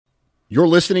You're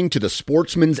listening to the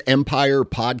Sportsman's Empire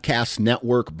Podcast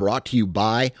Network, brought to you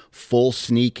by Full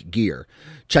Sneak Gear.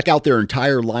 Check out their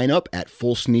entire lineup at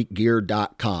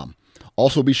fullsneakgear.com.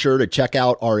 Also be sure to check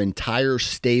out our entire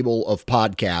stable of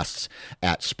podcasts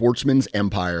at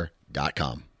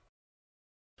sportsmansempire.com.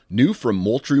 New from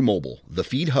Moultrie Mobile, the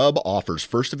Feed Hub offers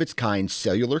first-of-its-kind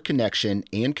cellular connection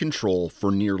and control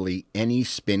for nearly any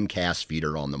spin cast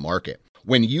feeder on the market.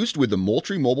 When used with the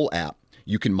Moultrie Mobile app,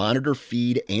 you can monitor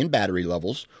feed and battery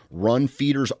levels, run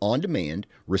feeders on demand,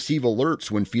 receive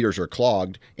alerts when feeders are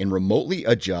clogged, and remotely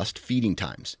adjust feeding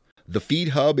times. The Feed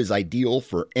Hub is ideal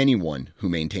for anyone who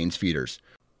maintains feeders.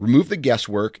 Remove the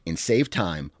guesswork and save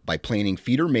time by planning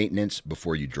feeder maintenance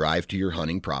before you drive to your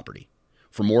hunting property.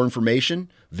 For more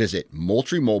information, visit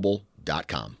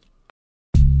moultriemobile.com.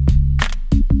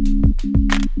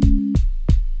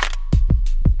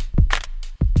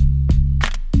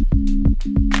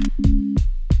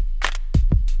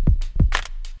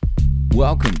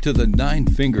 Welcome to the Nine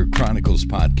Finger Chronicles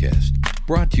podcast,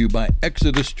 brought to you by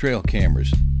Exodus Trail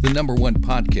Cameras, the #1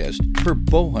 podcast for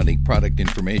bow hunting product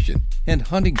information and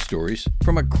hunting stories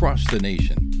from across the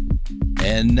nation.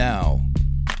 And now,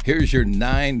 here's your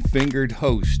nine-fingered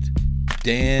host,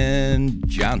 Dan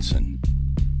Johnson.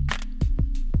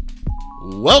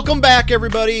 Welcome back,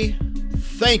 everybody.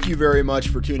 Thank you very much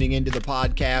for tuning into the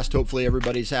podcast. Hopefully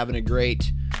everybody's having a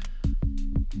great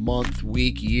month,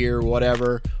 week, year,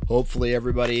 whatever. Hopefully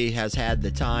everybody has had the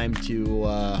time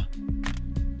to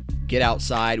get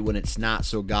outside when it's not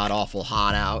so god-awful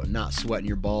hot out and not sweating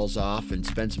your balls off, and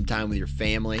spend some time with your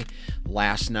family.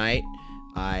 Last night,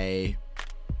 I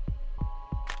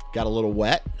got a little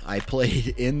wet. I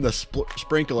played in the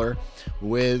sprinkler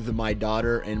with my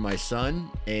daughter and my son,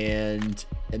 and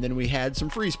then we had some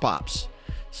freeze pops.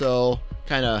 So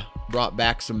kind of brought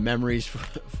back some memories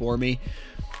for me.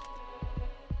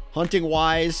 Hunting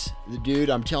wise, dude,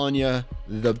 I'm telling you,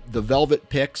 the velvet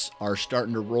picks are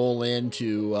starting to roll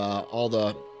into all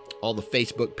the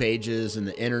Facebook pages and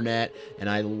the internet, and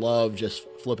I love just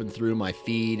flipping through my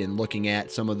feed and looking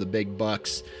at some of the big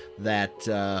bucks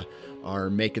that are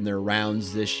making their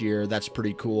rounds this year. That's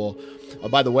pretty cool.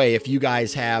 By the way, if you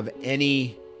guys have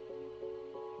any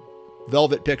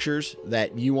velvet pictures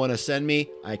that you want to send me,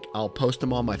 I'll post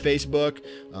them on my Facebook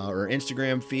or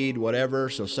Instagram feed, whatever.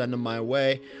 So send them my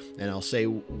way, and I'll say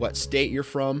what state you're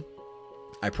from.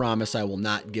 I promise I will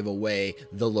not give away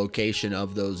the location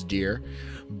of those deer,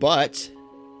 but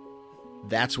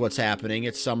that's what's happening.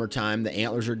 It's summertime. The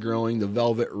antlers are growing. The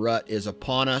velvet rut is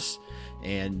upon us,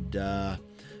 and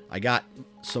I got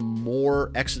some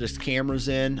more Exodus cameras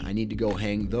in. I need to go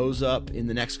hang those up in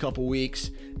the next couple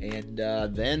weeks, and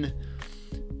then,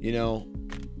 you know,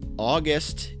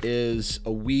 August is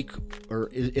a week, or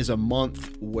is a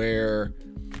month where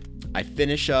I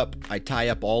finish up, I tie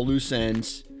up all loose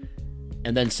ends,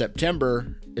 and then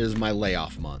September is my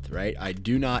layoff month, right? I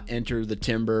do not enter the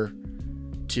timber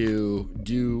to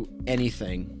do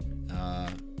anything.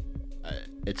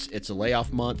 It's a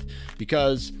layoff month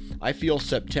because I feel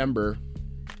September,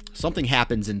 something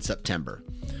happens in September.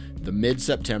 The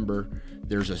mid-September,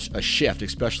 there's a shift,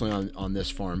 especially on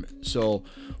this farm. So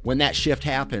when that shift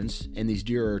happens and these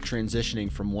deer are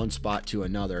transitioning from one spot to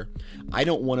another, I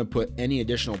don't want to put any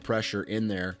additional pressure in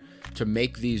there to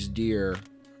make these deer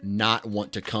not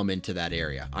want to come into that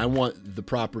area. I want the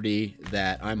property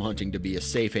that I'm hunting to be a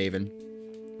safe haven,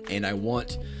 and I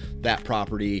want that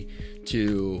property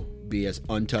to be as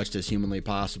untouched as humanly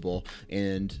possible.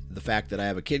 And the fact that I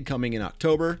have a kid coming in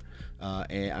October,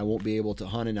 and I won't be able to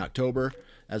hunt in October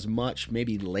as much,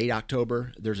 maybe late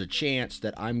October, there's a chance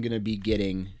that I'm going to be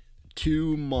getting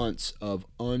 2 months of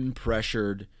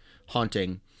unpressured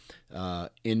hunting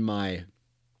in my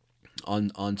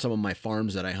on some of my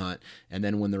farms that I hunt. And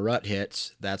then when the rut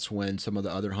hits, that's when some of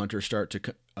the other hunters start to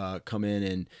come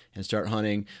in and start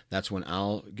hunting. That's when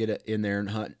I'll get in there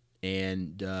and hunt,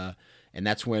 and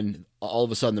that's when all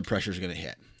of a sudden the pressure is going to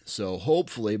hit. So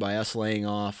hopefully by us laying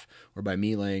off, or by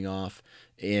me laying off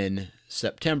in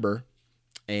September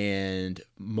and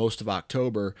most of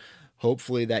October,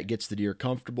 hopefully that gets the deer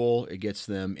comfortable. It gets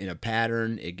them in a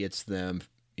pattern. It gets them,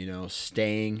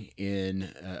 staying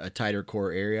in a tighter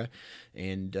core area.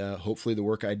 And hopefully the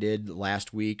work I did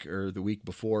last week or the week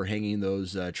before hanging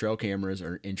those trail cameras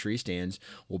or in tree stands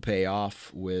will pay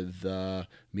off with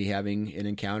me having an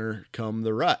encounter come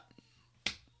the rut.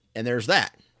 And there's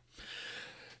that.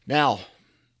 Now,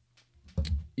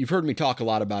 you've heard me talk a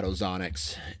lot about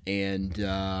Ozonics, and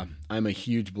I'm a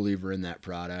huge believer in that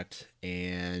product.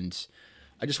 And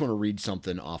I just want to read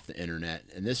something off the internet,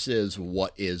 and this is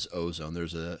what is ozone.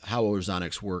 There's a How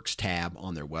Ozonics Works tab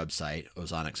on their website,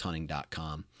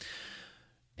 ozonicshunting.com.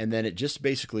 And then it just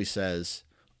basically says,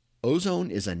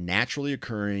 ozone is a naturally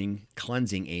occurring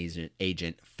cleansing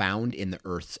agent found in the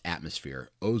Earth's atmosphere.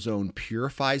 Ozone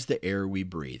purifies the air we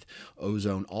breathe.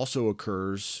 Ozone also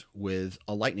occurs with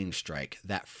a lightning strike.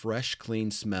 That fresh,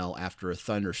 clean smell after a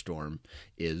thunderstorm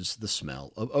is the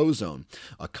smell of ozone.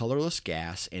 A colorless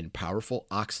gas and powerful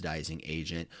oxidizing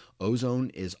agent,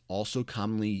 ozone is also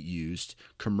commonly used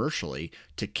commercially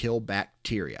to kill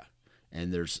bacteria.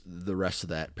 And there's the rest of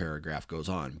that paragraph goes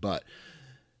on. But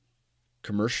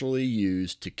commercially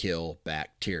used to kill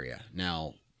bacteria.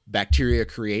 Now, bacteria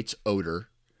creates odor.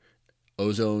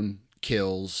 Ozone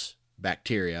kills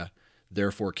bacteria,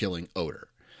 therefore killing odor.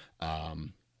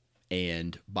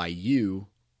 And by you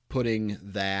putting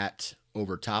that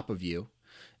over top of you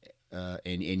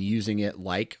and using it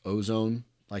like ozone,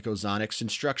 like Ozonics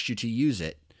instructs you to use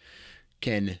it,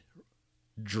 can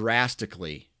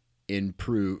drastically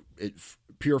improve. It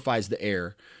purifies the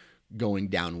air going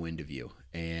downwind of you.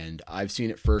 And I've seen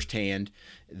it firsthand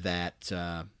that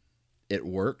it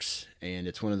works. And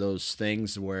it's one of those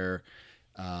things where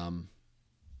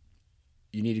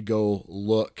you need to go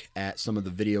look at some of the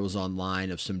videos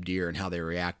online of some deer and how they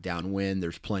react downwind.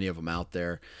 There's plenty of them out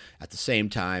there. At the same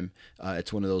time,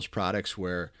 it's one of those products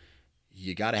where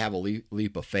you got to have a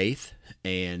leap of faith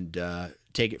and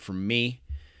take it from me.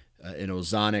 And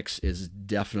Ozonics is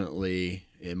definitely,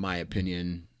 in my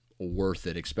opinion, worth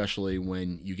it, especially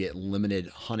when you get limited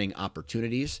hunting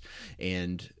opportunities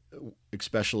and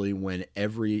especially when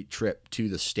every trip to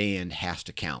the stand has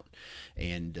to count.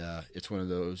 And it's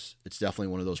definitely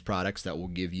one of those products that will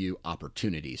give you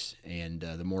opportunities. And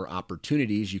the more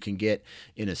opportunities you can get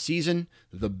in a season,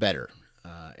 the better.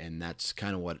 And that's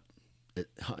kind of what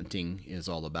hunting is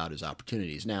all about, is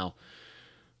opportunities. Now,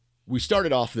 we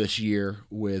started off this year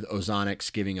with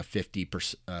Ozonics giving a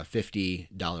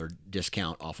 $50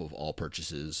 discount off of all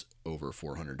purchases over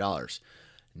 $400.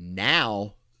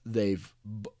 Now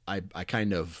I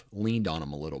kind of leaned on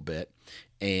them a little bit,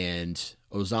 and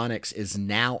Ozonics is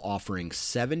now offering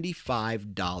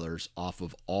 $75 off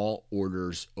of all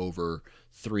orders over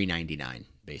 $399,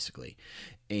 basically.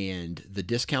 And the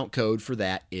discount code for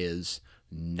that is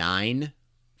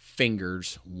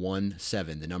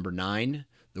 9fingers17. The number 9,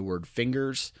 the word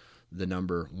fingers, the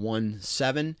number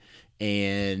 17,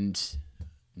 and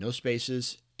no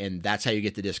spaces, and that's how you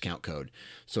get the discount code.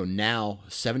 So now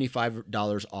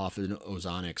 $75 off in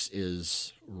Ozonics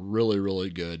is really, really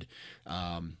good.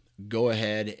 Go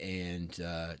ahead and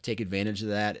take advantage of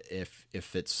that.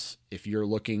 If you're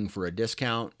looking for a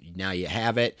discount, now you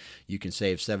have it. You can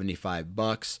save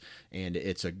 $75, and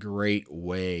it's a great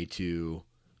way to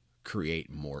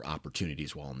create more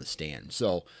opportunities while on the stand.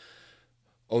 So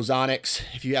Ozonics,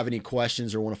 if you have any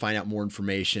questions or want to find out more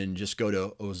information, just go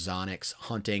to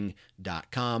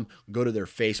ozonicshunting.com. Go to their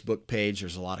Facebook page.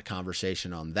 There's a lot of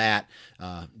conversation on that.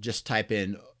 Just type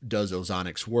in, does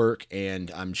Ozonics work?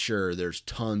 And I'm sure there's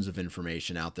tons of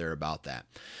information out there about that.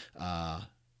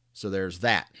 So there's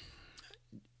that.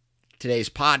 Today's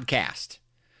podcast,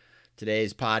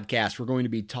 we're going to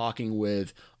be talking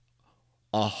with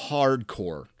a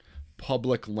hardcore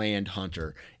public land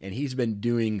hunter, and he's been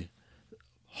doing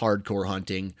hardcore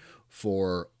hunting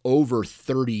for over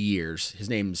 30 years. His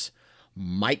name's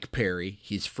Mike Perry.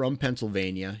 He's from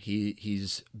Pennsylvania.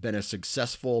 He's been a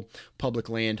successful public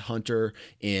land hunter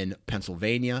in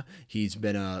Pennsylvania. He's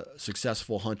been a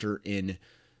successful hunter in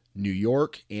New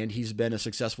York, and he's been a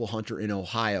successful hunter in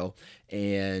Ohio.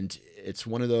 And it's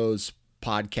one of those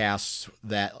podcasts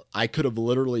that I could have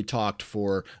literally talked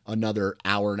for another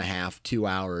hour and a half, 2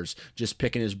 hours, just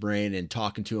picking his brain and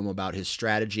talking to him about his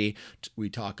strategy.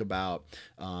 We talk about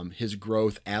his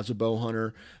growth as a bow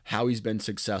hunter, how he's been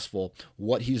successful,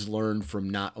 what he's learned from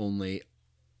not only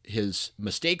his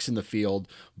mistakes in the field,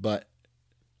 but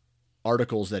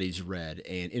articles that he's read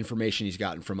and information he's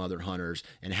gotten from other hunters,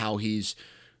 and how he's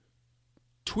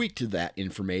tweaked that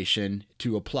information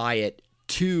to apply it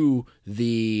to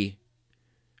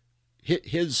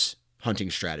his hunting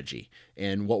strategy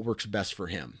and what works best for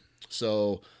him.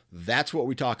 So that's what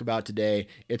we talk about today.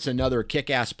 It's another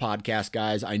kick-ass podcast,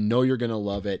 guys. I know you're going to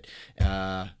love it.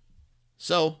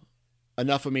 So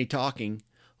enough of me talking.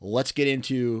 Let's get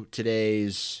into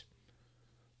today's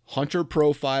hunter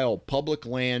profile, public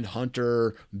land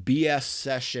hunter, BS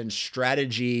session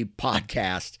strategy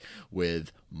podcast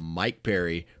with Mike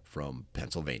Perry from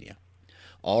Pennsylvania.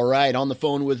 All right, on the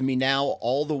phone with me now,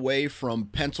 all the way from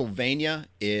Pennsylvania,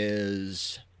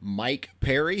 is Mike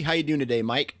Perry. How you doing today,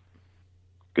 Mike?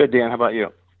 Good, Dan. How about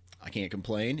you? I can't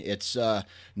complain. It's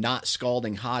not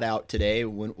scalding hot out today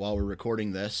while we're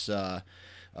recording this.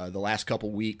 the last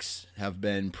couple weeks have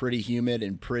been pretty humid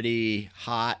and pretty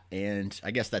hot, and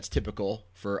I guess that's typical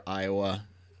for Iowa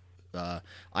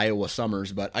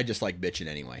summers, but I just like bitching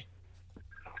anyway.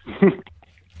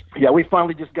 Yeah, we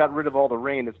finally just got rid of all the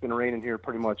rain. It's been raining here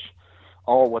pretty much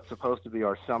all what's supposed to be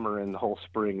our summer and the whole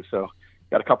spring. So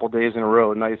got a couple of days in a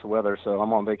row of nice weather, so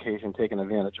I'm on vacation taking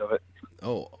advantage of it.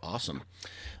 Oh, awesome.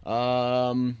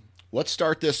 Let's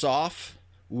start this off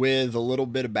with a little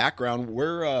bit of background.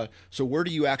 Where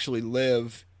do you actually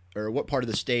live, or what part of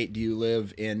the state do you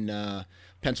live in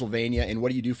Pennsylvania, and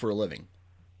what do you do for a living?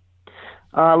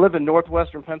 I live in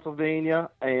northwestern Pennsylvania,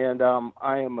 and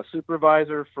I am a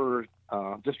supervisor for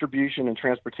distribution and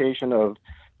transportation of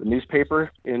the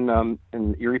newspaper in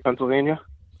Erie, Pennsylvania.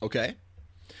 Okay.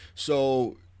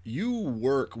 So you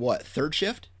work what, third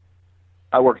shift?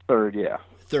 I work third, yeah.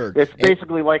 Third. It's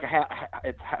basically like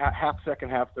it's half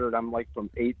second, half third. I'm like from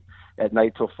 8 at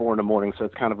night till 4 in the morning, so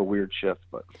it's kind of a weird shift.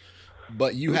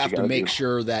 But you have to make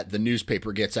sure that the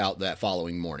newspaper gets out that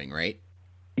following morning, right?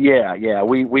 Yeah.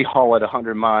 We haul it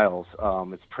 100 miles.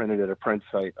 It's printed at a print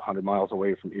site 100 miles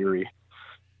away from Erie.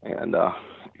 And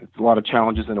it's a lot of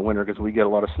challenges in the winter because we get a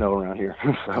lot of snow around here.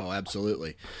 So. Oh,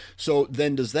 absolutely. So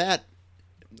then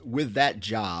with that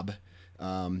job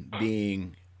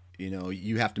being,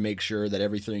 you have to make sure that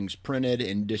everything's printed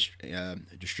and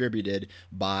distributed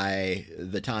by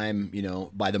the time,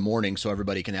 by the morning, so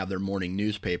everybody can have their morning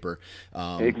newspaper.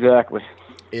 Exactly.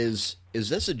 Is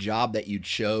this a job that you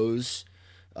chose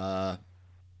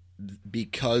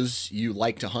because you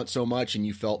like to hunt so much and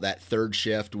you felt that third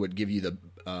shift would give you the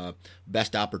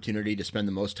best opportunity to spend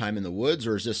the most time in the woods,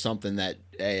 or is this something that,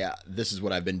 hey, this is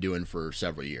what I've been doing for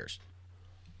several years?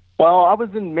 Well, I was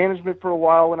in management for a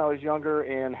while when I was younger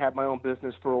and had my own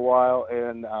business for a while.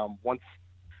 And once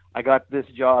I got this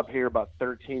job here about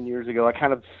 13 years ago, I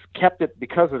kind of kept it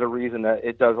because of the reason that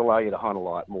it does allow you to hunt a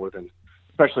lot more than,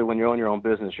 especially when you own your own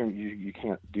business, you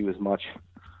can't do as much,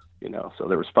 So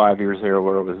there was 5 years there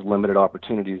where it was limited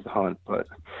opportunities to hunt. But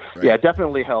right. Yeah, it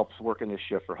definitely helps working this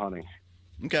shift for hunting.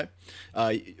 Okay.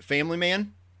 Family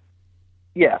man?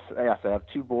 Yes. I have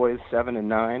 2 boys, 7 and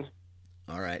 9.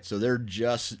 All right. So they're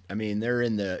they're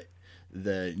in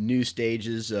the new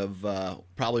stages of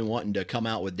probably wanting to come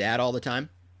out with dad all the time.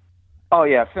 Oh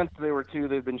yeah. Since they were 2,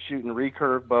 they've been shooting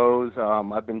recurve bows.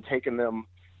 I've been taking them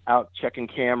out, checking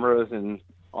cameras and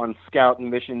on scouting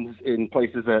missions in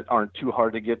places that aren't too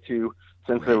hard to get to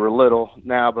since they were little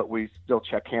now, but we still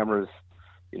check cameras,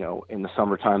 in the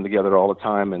summertime together all the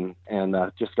time, and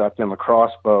just got them a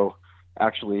crossbow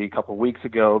actually a couple of weeks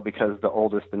ago because the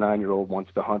oldest, the 9-year-old,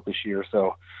 wants to hunt this year.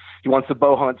 So he wants to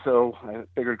bow hunt. So I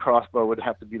figured crossbow would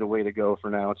have to be the way to go for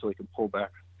now until he can pull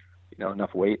back,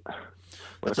 enough weight.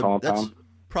 That's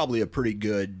probably a pretty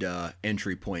good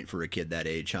entry point for a kid that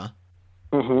age, huh?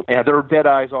 Mm-hmm. Yeah, they're dead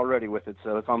eyes already with it.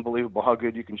 So it's unbelievable how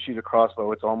good you can shoot a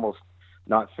crossbow. It's almost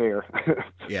not fair.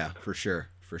 Yeah, for sure.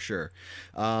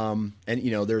 And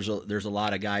there's a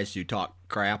lot of guys who talk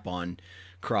crap on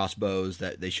crossbows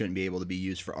that they shouldn't be able to be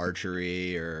used for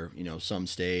archery, or some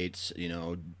states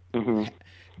mm-hmm.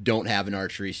 don't have an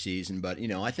archery season. But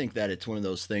I think that it's one of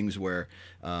those things where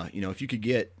if you could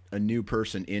get a new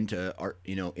person into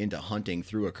hunting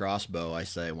through a crossbow, I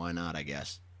say why not, I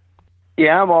guess.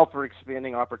 Yeah, I'm all for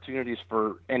expanding opportunities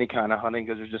for any kind of hunting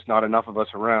because there's just not enough of us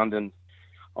around. And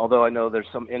although I know there's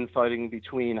some infighting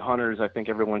between hunters, I think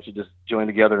everyone should just join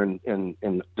together and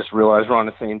just realize we're on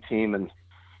the same team and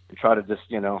try to just,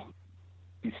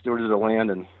 be stewards of the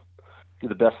land and do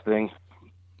the best thing.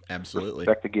 Absolutely.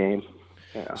 Respect the game.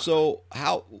 Yeah. So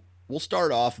we'll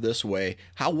start off this way.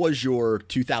 How was your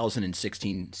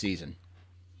 2016 season?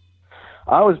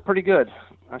 I was pretty good.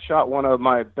 I shot one of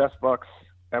my best bucks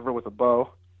ever with a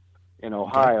bow in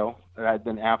Ohio that I'd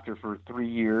been after for 3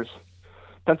 years.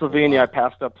 Pennsylvania, I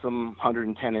passed up some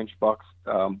 110-inch bucks,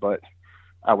 but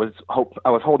I was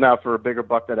holding out for a bigger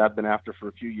buck that I've been after for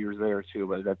a few years there too,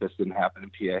 but that just didn't happen in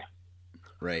PA.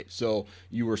 Right. So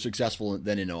you were successful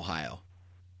then in Ohio.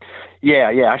 Yeah.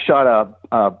 I shot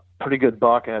a pretty good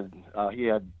buck. He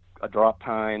had a drop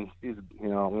tine. He's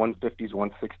 150s,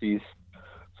 160s,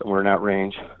 somewhere in that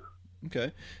range.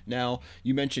 Okay. Now,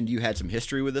 you mentioned you had some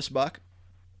history with this buck?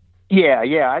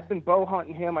 Yeah. I'd been bow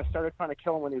hunting him. I started trying to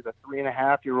kill him when he was a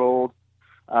 3.5-year-old.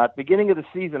 At the beginning of the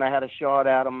season, I had a shot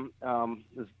at him.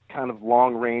 It was kind of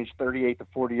long range, 38 to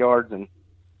 40 yards, and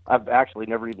I've actually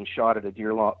never even shot at a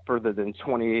deer further than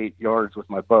 28 yards with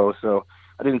my bow, so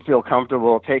I didn't feel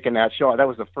comfortable taking that shot. That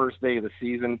was the first day of the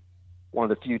season, one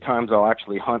of the few times I'll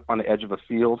actually hunt on the edge of a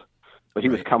field. But he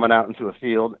was coming out into a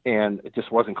field, and it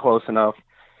just wasn't close enough.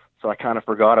 So I kind of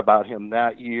forgot about him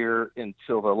that year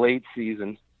until the late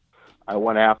season. I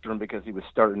went after him because he was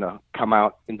starting to come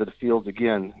out into the fields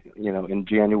again, in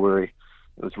January.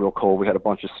 It was real cold. We had a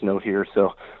bunch of snow here.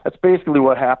 So that's basically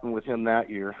what happened with him that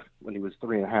year when he was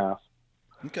 3.5.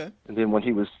 Okay. And then when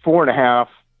he was 4.5,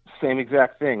 same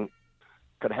exact thing.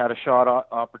 Could have had a shot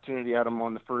opportunity at him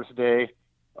on the first day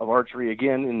of archery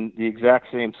again in the exact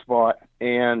same spot.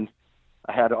 And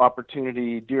I had an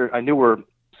opportunity I knew where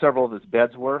several of his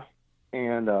beds were.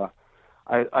 And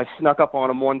I snuck up on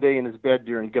him one day in his bed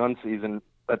during gun season,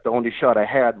 but the only shot I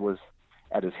had was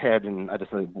at his head, and I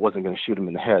just wasn't going to shoot him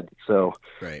in the head. So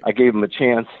right. I gave him a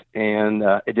chance, and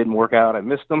it didn't work out. I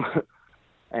missed him.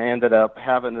 I ended up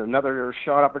having another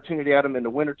shot opportunity at him in the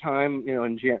wintertime,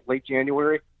 in late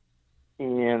January,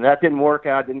 and that didn't work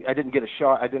out. I didn't get a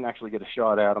shot. I didn't actually get a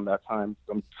shot at him that time.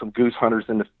 Some goose hunters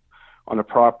on the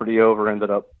property over ended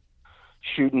up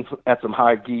shooting at some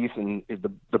high geese, and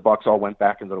the bucks all went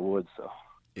back into the woods. So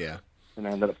yeah, and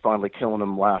I ended up finally killing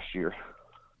them last year.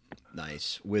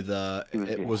 Nice.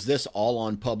 Was this all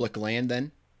on public land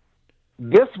then?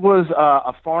 This was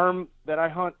a farm that I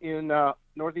hunt in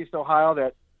Northeast Ohio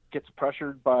that gets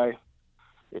pressured by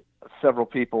several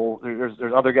people.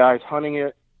 There's other guys hunting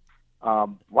it.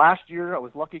 Last year I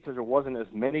was lucky because there wasn't as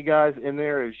many guys in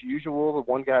there as usual. The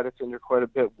one guy that's in there quite a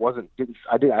bit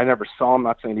I never saw him.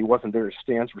 Not saying he wasn't there. His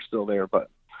stands were still there, but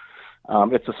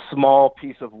it's a small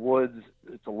piece of woods.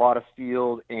 It's a lot of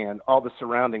field, and all the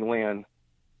surrounding land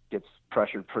gets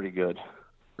pressured pretty good.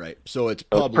 Right. So it's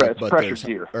public, but pressured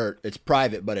deer. Or it's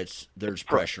private, but there's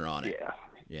pressure on it.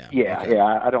 Yeah. Okay.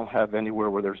 Yeah. I don't have anywhere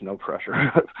where there's no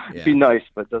pressure. It'd be nice,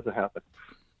 but it doesn't happen.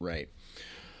 Right.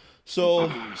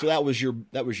 So that was your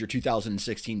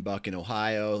 2016 buck in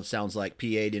Ohio. Sounds like PA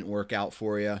didn't work out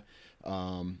for you.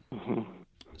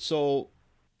 So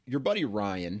your buddy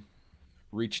Ryan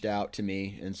reached out to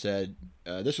me and said,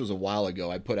 this was a while ago.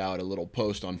 I put out a little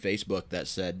post on Facebook that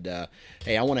said,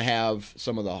 hey, I want to have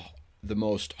some of the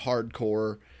most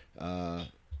hardcore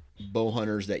bow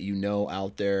hunters that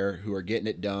out there who are getting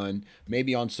it done,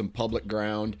 maybe on some public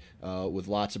ground with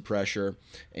lots of pressure.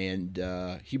 And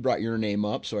he brought your name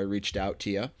up, so I reached out to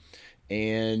you.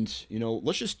 And,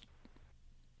 let's just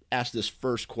ask this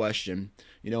first question.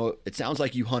 It sounds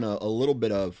like you hunt a little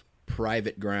bit of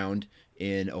private ground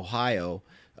in Ohio,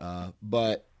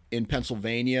 but in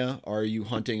Pennsylvania, are you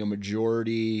hunting a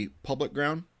majority public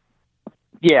ground?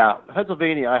 Yeah,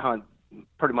 Pennsylvania, I hunt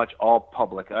pretty much all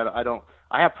public.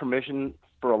 I have permission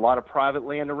for a lot of private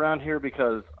land around here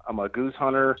because I'm a goose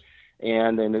hunter,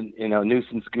 and then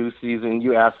nuisance goose season,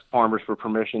 you ask farmers for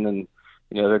permission, and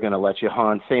they're going to let you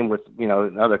hunt. Same with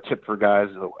another tip for guys: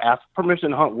 ask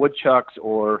permission to hunt woodchucks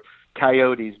or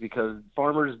coyotes, because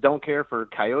farmers don't care for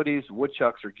coyotes,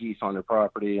 woodchucks, or geese on their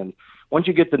property. And once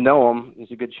you get to know them,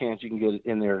 there's a good chance you can get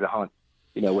in there to hunt,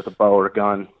 with a bow or a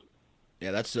gun.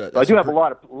 Yeah, that's I do have a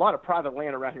lot of private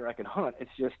land around here I can hunt.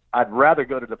 It's just I'd rather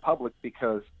go to the public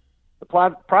because the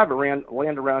private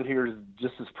land around here is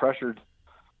just as pressured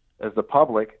as the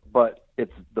public, but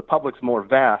the public's more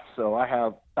vast. So I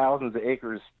have thousands of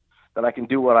acres that I can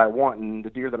do what I want, and the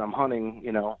deer that I'm hunting,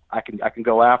 I can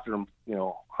go after them,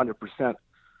 100%.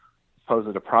 Opposed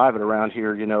to the private around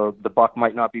here, the buck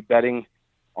might not be bedding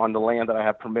on the land that I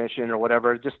have permission or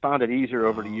whatever. I just found it easier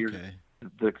over the years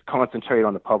to concentrate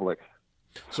on the public.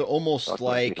 So almost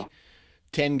like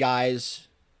 10 guys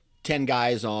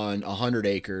on 100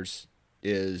 acres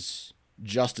is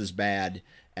just as bad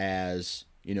as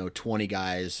 20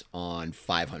 guys on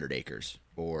 500 acres,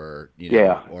 or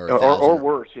or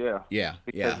worse.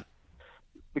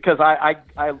 Because I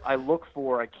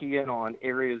key in on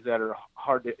areas that are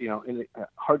hard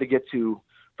to get to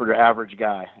for the average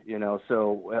guy.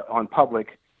 So on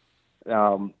public,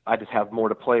 I just have more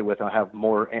to play with. I have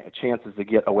more chances to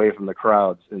get away from the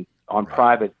crowds. And on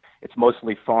private, it's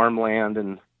mostly farmland,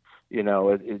 and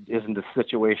it isn't the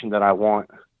situation that I want.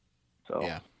 So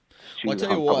yeah, well, I'll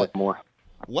tell you what. More.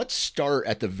 Let's start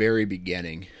at the very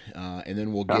beginning, and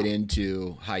then we'll get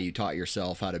into how you taught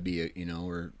yourself how to be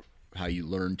or how you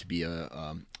learned to be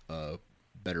a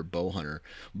better bow hunter.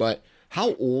 But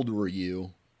how old were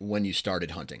you when you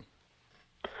started hunting?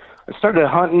 I started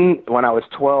hunting when I was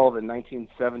 12 in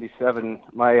 1977.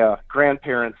 My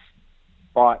grandparents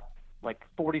bought like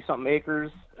 40-something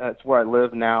acres. That's where I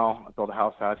live now. I built a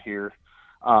house out here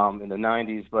in the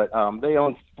 90s. But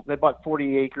they bought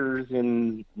 40 acres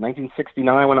in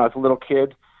 1969 when I was a little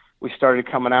kid. We started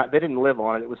coming out. They didn't live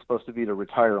on it. It was supposed to be to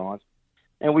retire on.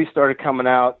 And we started coming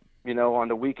out, on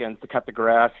the weekends to cut the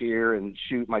grass here and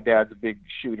shoot. My dad's a big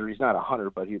shooter. He's not a hunter,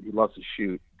 but he loves to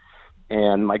shoot.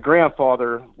 And my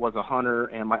grandfather was a hunter,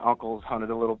 and my uncles hunted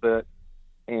a little bit.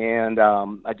 and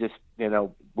I just,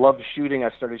 loved shooting. I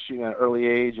started shooting at an early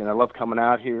age, and I loved coming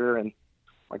out here. And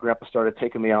my grandpa started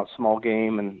taking me out small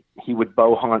game, and he would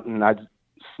bow hunt, and I'd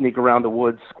sneak around the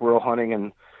woods squirrel hunting,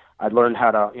 and I'd learned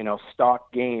how to,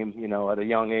 stalk game, at a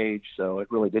young age. So it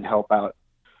really did help out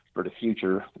for the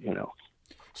future.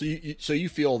 So you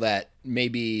feel that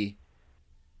maybe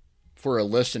for a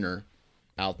listener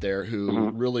out there who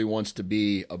really wants to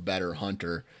be a better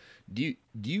hunter, do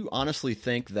you honestly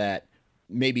think that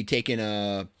maybe taking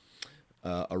a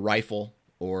rifle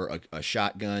or a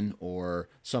shotgun or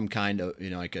some kind of,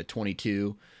 like a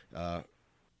 22,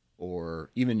 or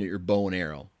even your bow and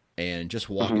arrow, and just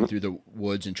walking through the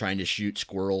woods and trying to shoot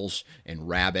squirrels and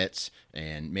rabbits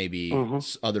and maybe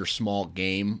other small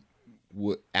game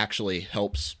actually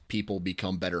helps people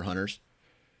become better hunters?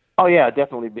 Oh yeah,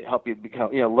 definitely help you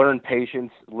become, learn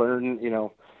patience, learn,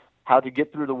 how to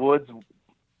get through the woods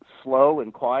slow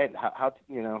and quiet, how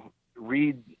to,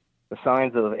 read the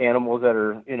signs of animals that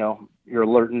are, you're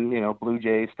alerting, blue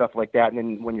jays, stuff like that. And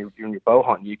then when you're in your bow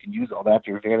hunting, you can use all that to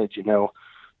your advantage,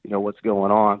 what's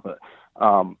going on. But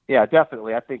yeah,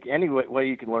 definitely. I think any way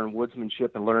you can learn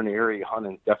woodsmanship and learn area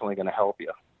hunting is definitely going to help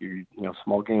you. Your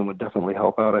small game would definitely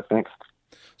help out, I think.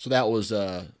 So that was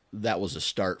a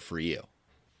start for you.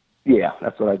 Yeah,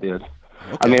 that's what I did.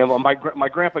 Okay. I mean, my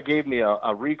grandpa gave me a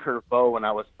recurve bow when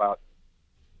I was about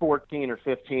 14 or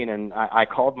 15, and I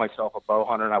called myself a bow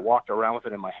hunter, and I walked around with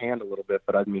it in my hand a little bit,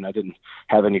 but I didn't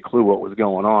have any clue what was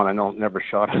going on. I never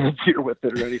shot at a deer with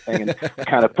it or anything, and I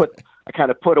kind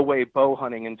of put away bow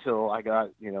hunting until I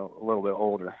got, a little bit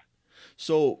older.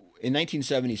 So in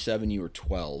 1977, you were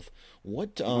 12.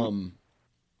 What,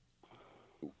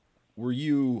 were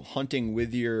you hunting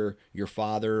with your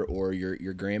father or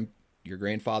your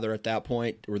grandfather at that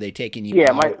point? Were they taking you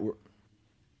out?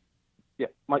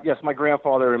 My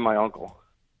grandfather and my uncle.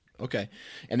 Okay.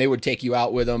 And they would take you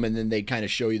out with them, and then they'd kind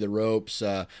of show you the ropes.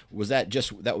 That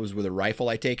was with a rifle,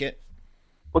 I take it?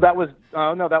 Well, that was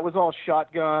all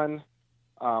shotgun,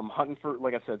 hunting for,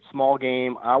 like I said, small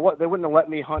game. They wouldn't have let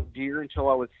me hunt deer until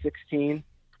I was 16,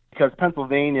 because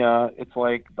Pennsylvania, it's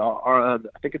like I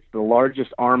think it's the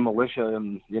largest armed militia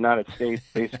in the United States,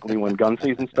 basically, when gun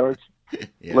season starts.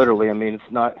 Yeah. Literally, I mean,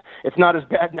 it's not as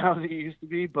bad now as it used to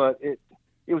be, but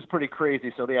it was pretty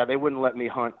crazy. So yeah, they wouldn't let me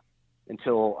hunt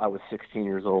until I was 16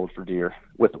 years old for deer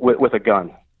with a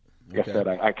gun. Like I said,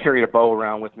 I carried a bow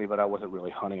around with me, but I wasn't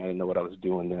really hunting. I didn't know what I was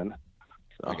doing then.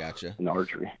 So, I gotcha. In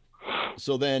archery.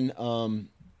 So then,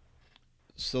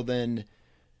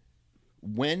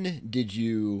 when did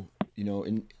you,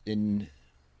 in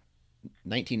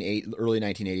early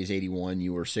 1980s, 81,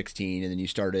 you were 16, and then you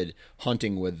started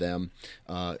hunting with them.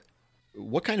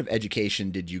 What kind of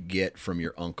education did you get from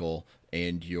your uncle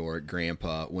and your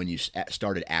grandpa when you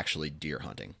started actually deer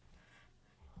hunting?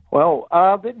 Well,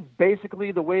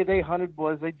 basically the way they hunted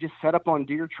was they just set up on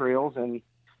deer trails, and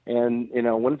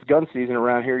when it's gun season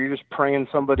around here, you're just praying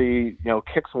somebody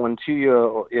kicks one to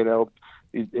you.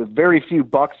 Very few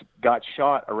bucks got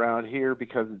shot around here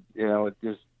because it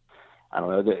just, I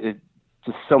don't know, it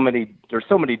just so many. There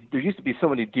used to be so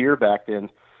many deer back then.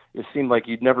 It seemed like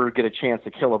you'd never get a chance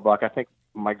to kill a buck. I think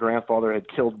my grandfather had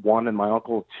killed one and my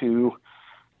uncle two.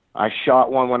 I shot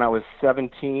one when I was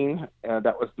 17.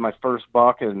 That was my first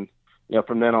buck, and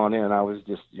from then on in, I was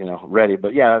just ready.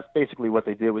 But yeah, that's basically what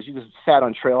they did. Was you just sat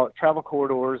on travel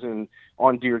corridors and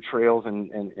on deer trails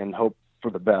and hope for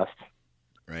the best.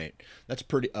 Right. That's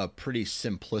a pretty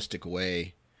simplistic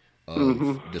way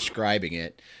of describing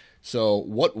it. So,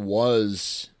 what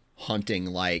was hunting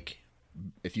like,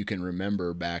 if you can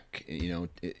remember back,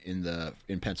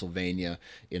 in Pennsylvania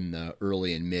in the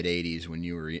early and mid 80s when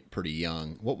you were pretty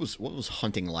young? What was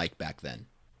hunting like back then?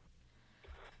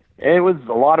 It was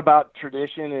a lot about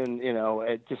tradition, and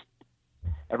it just,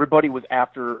 everybody was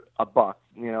after a buck.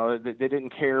 They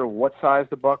didn't care what size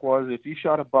the buck was. If you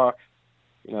shot a buck,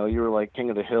 you were like king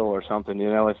of the hill or something.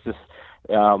 It's just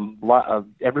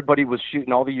everybody was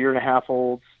shooting all the 1.5 year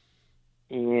olds,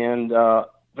 and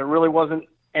there really wasn't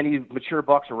any mature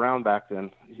bucks around back then.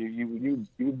 You'd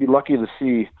be lucky to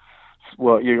see.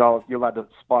 Well, you're allowed to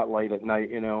spotlight at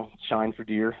night, shine for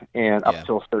deer, and up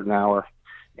till a certain hour,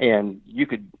 and you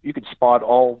could spot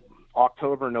all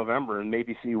October, November, and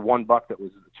maybe see one buck that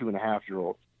was a 2.5 year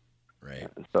old. Right.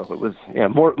 And so it was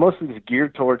mostly just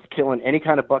geared towards killing any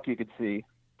kind of buck you could see,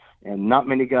 and not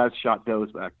many guys shot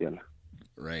does back then.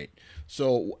 Right.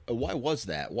 So why was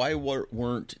that? Why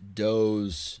weren't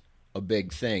does a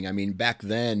big thing? I mean, back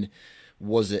then,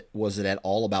 was it at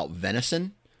all about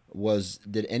venison?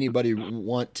 Did anybody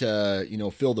want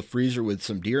to fill the freezer with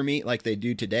some deer meat like they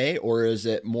do today, or is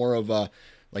it more of a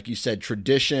like you said,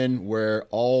 tradition where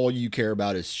all you care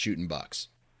about is shooting bucks.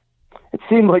 It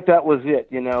seemed like that was it,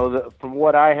 from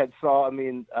what I had saw. I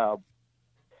mean,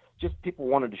 just people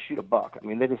wanted to shoot a buck. I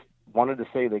mean, they just wanted to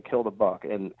say they killed a buck.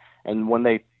 And when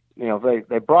they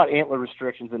brought antler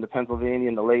restrictions into Pennsylvania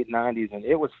in the late 90s, and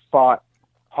it was fought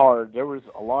hard. There was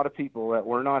a lot of people that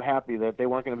were not happy that they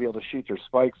weren't going to be able to shoot their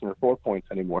spikes and their 4 points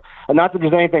anymore. And not that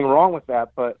there's anything wrong with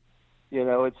that, but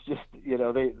it's just,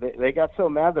 they got so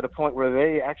mad to the point where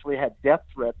they actually had death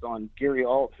threats on Gary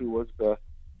Alt, who was the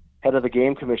head of the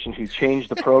game commission, who changed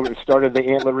the program, started the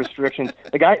antler restrictions.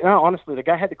 The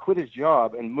guy had to quit his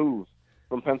job and move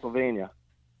from Pennsylvania.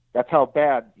 That's how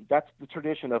bad. That's the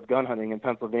tradition of gun hunting in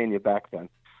Pennsylvania back then.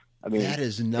 I mean, that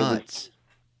is nuts.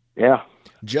 Yeah.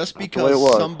 Just because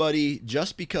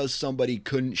somebody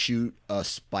couldn't shoot a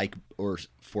spike or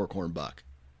forkhorn buck.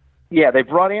 Yeah, they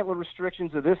brought antler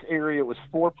restrictions to this area. It was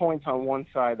 4 points on one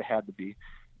side that had to be.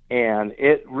 And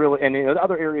it really, and in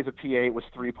other areas of PA, it was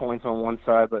 3 points on one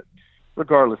side. But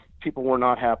regardless, people were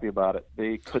not happy about it.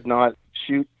 They could not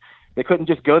shoot. They couldn't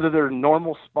just go to their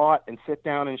normal spot and sit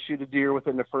down and shoot a deer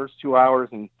within the first 2 hours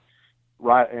and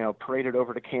parade it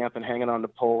over to camp and hang it on the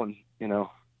pole and,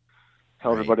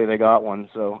 tell everybody they got one.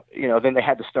 So, then they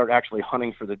had to start actually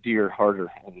hunting for the deer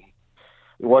harder. And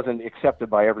it wasn't accepted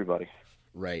by everybody.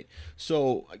 Right.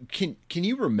 So can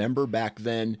you remember back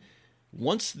then,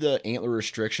 once the antler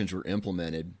restrictions were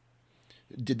implemented,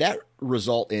 did that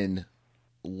result in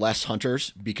less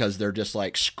hunters because they're just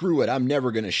like, screw it, I'm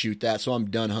never going to shoot that, so I'm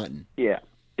done hunting? Yeah,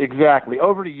 exactly.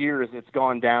 Over the years, it's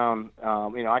gone down.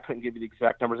 I couldn't give you the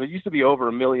exact numbers. There used to be over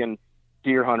 1 million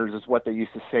deer hunters is what they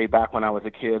used to say back when I was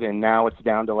a kid, and now it's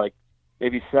down to like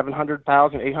maybe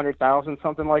 700,000, 800,000,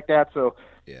 something like that. So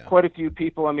quite a few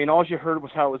people. I mean, all you heard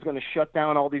was how it was going to shut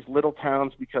down all these little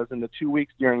towns because in the 2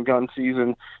 weeks during gun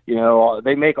season,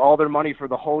 they make all their money for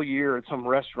the whole year at some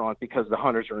restaurant because the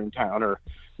hunters are in town or,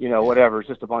 whatever. It's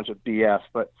just a bunch of BS.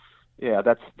 But yeah,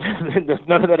 that's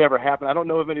none of that ever happened. I don't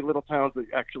know of any little towns that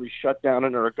actually shut down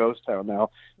and are a ghost town now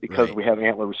because we have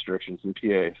antler restrictions in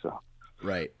PA. So.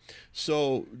 Right.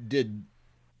 So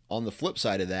on the flip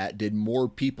side of that, did more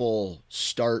people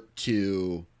start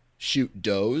to shoot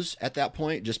does at that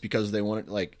point just because they want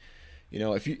to,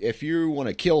 if you want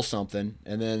to kill something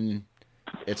and then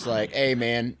it's like, hey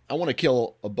man, I want to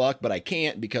kill a buck, but I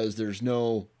can't because there's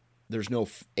no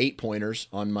 8 pointers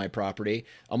on my property.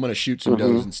 I'm going to shoot some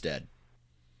does instead.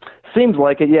 Seems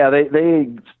like it. Yeah. They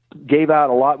gave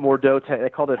out a lot more doe tags. They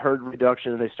called it herd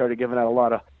reduction. And they started giving out a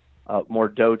lot of more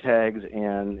doe tags,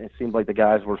 and it seemed like the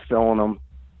guys were filling them.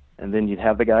 And then you'd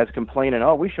have the guys complaining,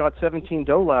 oh, we shot 17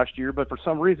 doe last year, but for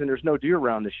some reason there's no deer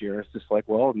around this year. It's just like,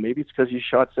 well, maybe it's because you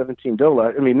shot 17 doe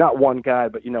last. I mean, not one guy,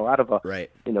 but, out of a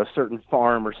certain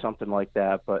farm or something like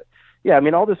that. But, yeah, I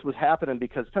mean, all this was happening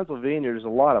because Pennsylvania, there's a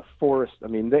lot of forest. I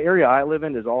mean, the area I live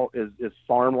in is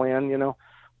farmland,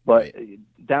 but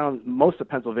down most of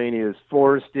Pennsylvania is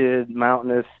forested,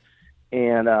 mountainous,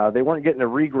 and they weren't getting a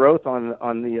regrowth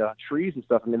on the trees and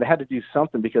stuff. I mean, they had to do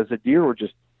something because the deer were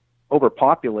just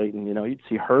overpopulating. You'd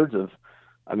see herds of,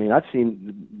 I've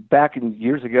seen back in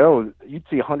years ago, you'd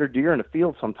see 100 deer in a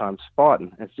field sometimes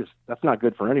spotting. That's not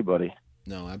good for anybody.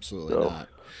 No, absolutely not.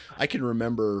 I can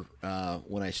remember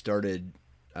when I started,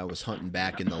 I was hunting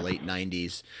back in the late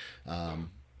 90s.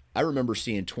 I remember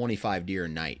seeing 25 deer a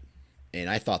night, and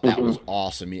I thought that was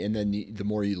awesome. And then the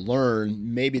more you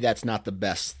learn, maybe that's not the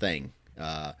best thing.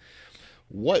 In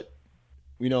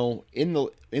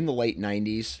the late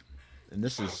 90s, and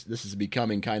this is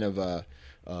becoming kind of a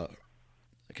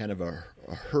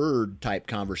herd type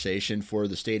conversation for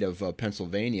the state of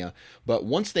Pennsylvania. But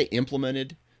once they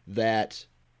implemented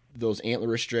those antler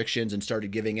restrictions and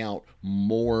started giving out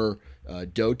more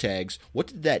doe tags, what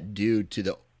did that do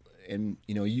to and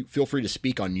you feel free to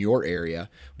speak on your area,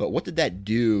 but what did that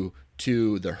do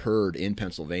to the herd in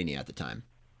Pennsylvania at the time?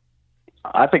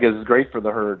 I think it was great for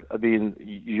the herd. I mean,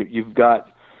 you've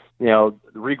got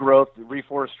regrowth,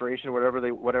 reforestation, whatever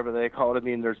they call it. I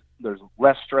mean, there's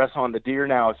less stress on the deer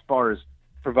now as far as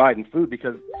providing food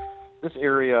because this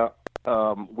area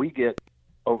the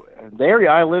area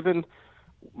I live in,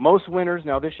 most winters.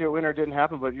 Now this year winter didn't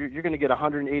happen, but you're going to get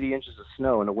 180 inches of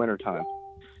snow in the wintertime.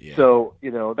 Yeah. So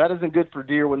that isn't good for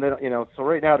deer when they don't. So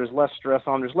right now there's less stress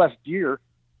on. There's less deer,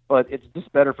 but it's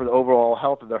just better for the overall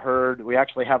health of the herd. We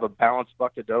actually have a balanced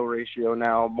buck to doe ratio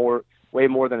now, way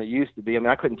more than it used to be. I mean,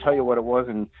 I couldn't tell you what it was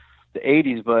in the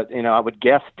 80s, but, I would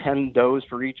guess 10 does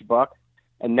for each buck.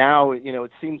 And now,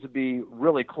 it seems to be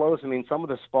really close. I mean, some of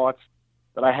the spots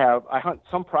that I hunt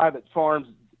some private farms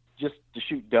just to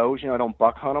shoot does, I don't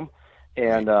buck hunt them.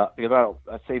 And because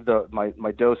I save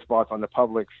my doe spots on the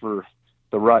public for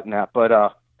the rut and that. But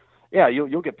yeah,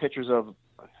 you'll get pictures of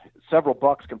several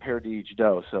bucks compared to each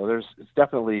doe. So it's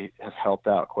definitely has helped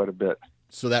out quite a bit.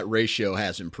 So that ratio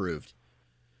has improved.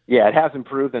 Yeah, it has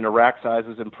improved, and the rack size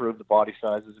has improved, the body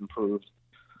size has improved.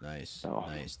 Nice.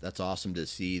 Nice. That's awesome to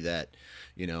see that,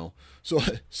 so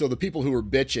the people who were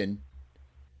bitching,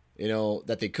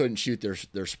 that they couldn't shoot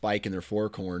their spike and their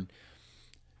fork horn.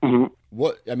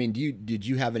 Mm-hmm. Did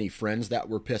you have any friends that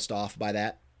were pissed off by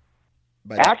that?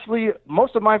 Actually,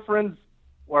 most of my friends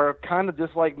were kind of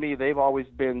just like me. They've always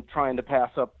been trying to pass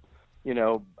up,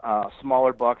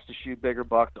 smaller bucks to shoot bigger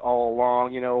bucks all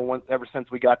along, ever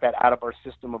since we got that out of our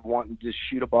system of wanting to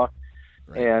shoot a buck.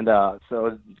 Right. And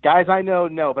so guys I know,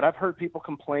 no, but I've heard people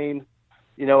complain,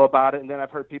 about it. And then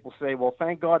I've heard people say, well,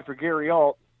 thank God for Gary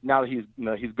Alt. Now that he's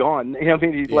gone.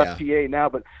 He's left PA now,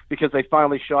 but because they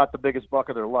finally shot the biggest buck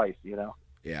of their life,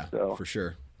 Yeah, so. For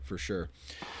sure.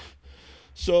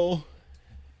 So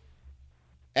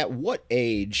at what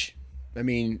age,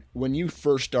 when you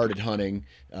first started hunting,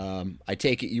 I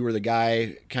take it you were the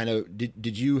guy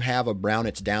did you have a brown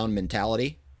it's down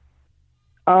mentality?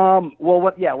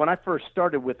 When I first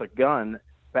started with a gun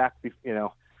back,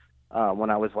 when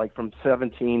I was like from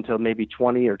 17 to maybe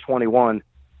 20 or 21,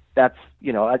 that's,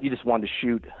 you just wanted to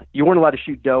shoot. You weren't allowed to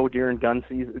shoot doe during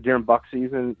during buck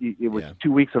season. It was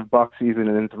 2 weeks of buck season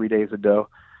and then 3 days of doe.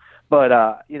 But,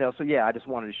 I just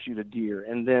wanted to shoot a deer.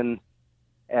 And then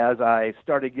as I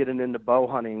started getting into bow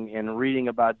hunting and reading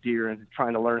about deer and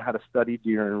trying to learn how to study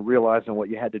deer and realizing what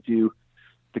you had to do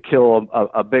to kill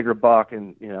a bigger buck,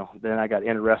 and then I got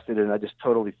interested, and I just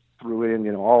totally threw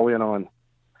in, all in on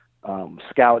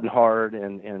scouting hard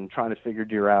and trying to figure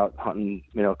deer out, hunting,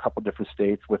 a couple different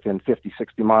states within 50,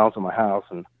 60 miles of my house,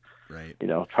 and right,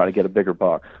 try to get a bigger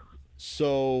buck.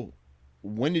 So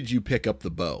when did you pick up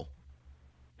the bow?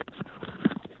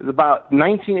 It was about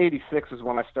 1986 is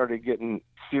when I started getting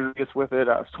serious with it.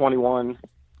 I was 21,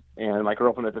 and my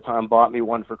girlfriend at the time bought me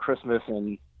one for Christmas,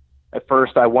 and at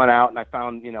first I went out and I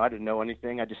found, I didn't know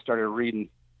anything. I just started reading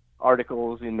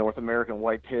articles in North American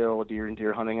whitetail, deer and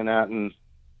deer hunting and that. And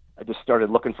I just started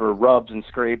looking for rubs and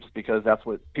scrapes because that's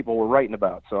what people were writing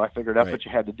about. So I figured that's what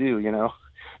you had to do,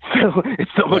 So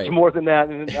it's so much more than that.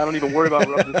 And I don't even worry about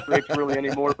rubs and scrapes really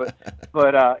anymore. But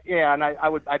and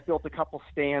I built a couple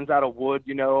stands out of wood,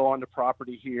 on the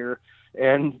property here,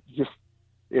 and just,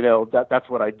 that's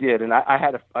what I did. And I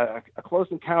had a close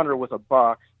encounter with a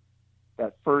buck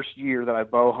that first year that I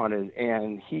bow hunted,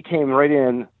 and he came right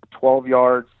in 12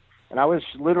 yards, and I was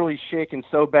literally shaking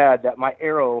so bad that my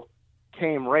arrow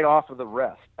came right off of the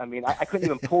rest. I couldn't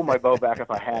even pull my bow back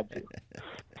if I had to.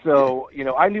 So,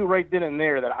 I knew right then and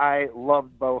there that I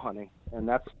loved bow hunting, and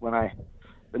that's when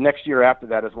the next year after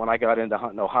that is when I got into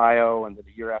hunting Ohio, and the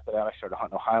year after that I started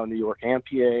hunting Ohio, New York, and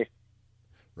PA.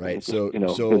 Right. So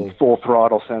been full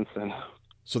throttle since then.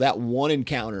 So that one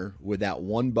encounter with that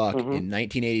one buck Mm-hmm. in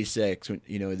 1986, when,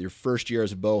 your first year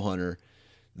as a bow hunter,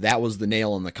 that was the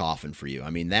nail in the coffin for you.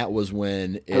 That was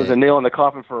when it was a nail in the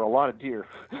coffin for a lot of deer.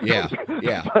 Yeah.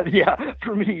 But yeah,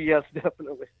 for me, yes,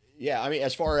 definitely. Yeah.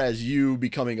 As far as you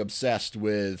becoming obsessed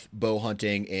with bow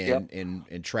hunting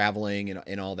and traveling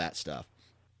and all that stuff.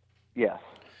 Yes.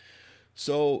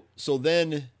 So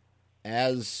then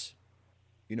as,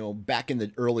 back in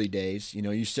the early days,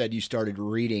 you said you started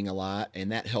reading a lot,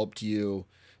 and that helped you,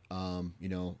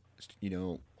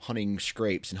 hunting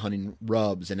scrapes and hunting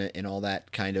rubs and all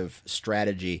that kind of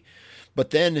strategy.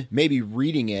 But then maybe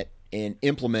reading it and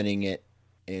implementing it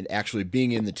and actually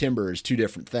being in the timber is two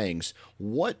different things.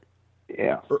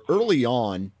 Early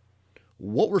on,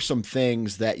 what were some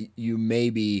things that you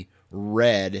maybe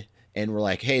read and were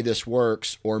like, hey, this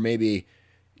works, or maybe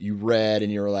you read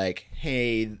and you were like,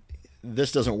 hey,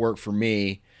 this doesn't work for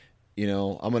me,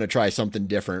 I'm going to try something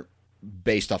different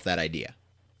based off that idea?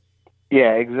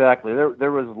 Yeah, exactly.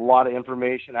 There was a lot of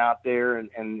information out there, and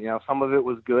some of it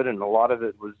was good, and a lot of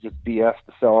it was just BS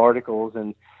to sell articles.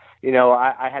 And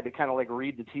I had to kind of like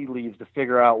read the tea leaves to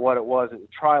figure out what it was. It was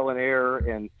trial and error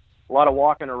and a lot of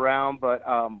walking around. But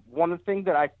one of the things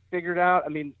that I figured out,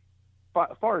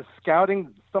 as far as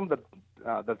scouting, some of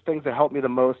the things that helped me the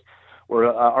most were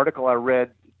an article I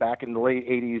read back in the late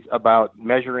 80s about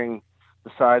measuring the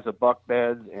size of buck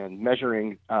beds and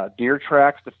measuring deer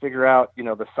tracks to figure out,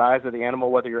 the size of the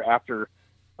animal, whether you're after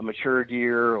a mature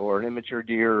deer or an immature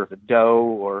deer or a doe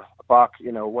or a buck,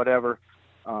 whatever.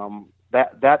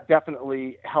 That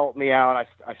definitely helped me out.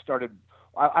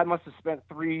 I must have spent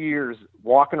 3 years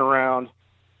walking around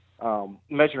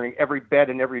measuring every bed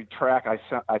and every track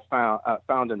I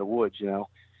found in the woods, Yeah.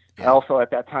 I also at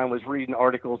that time was reading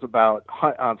articles about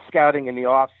scouting in the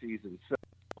off season. So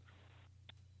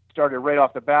started right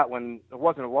off the bat when there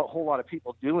wasn't a whole lot of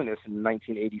people doing this in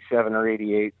 1987 or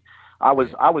 88. I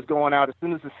was going out as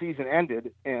soon as the season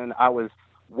ended, and I was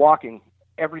walking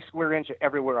every square inch of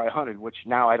everywhere I hunted, which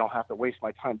now I don't have to waste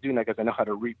my time doing that because I know how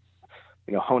to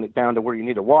hone it down to where you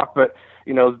need to walk. But,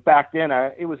 back then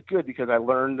it was good because I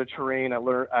learned the terrain.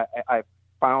 I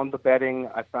found the bedding,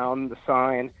 I found the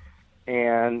sign,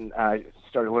 and I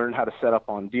started learning how to set up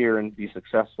on deer and be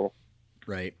successful.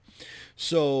 Right.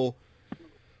 So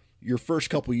your first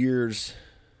couple years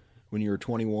when you were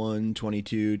 21,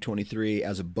 22, 23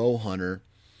 as a bow hunter,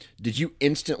 did you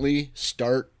instantly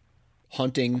start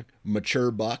hunting mature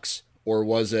bucks, or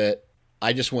was it,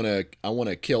 I want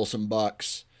to kill some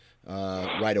bucks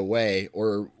right away,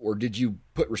 or did you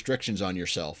put restrictions on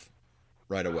yourself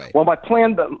right away? Well, my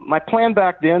plan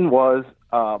back then was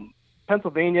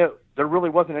Pennsylvania. There really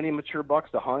wasn't any mature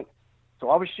bucks to hunt, so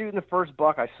I was shooting the first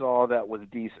buck I saw that was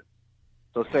decent.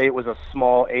 So say it was a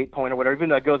small 8-point or whatever, even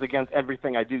though it goes against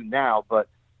everything I do now. But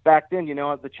back then,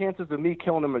 the chances of me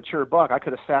killing a mature buck, I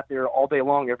could have sat there all day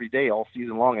long, every day, all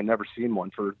season long, and never seen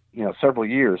one for several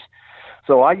years.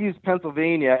 So I used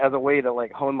Pennsylvania as a way to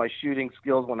hone my shooting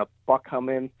skills. When a buck come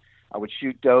in, I would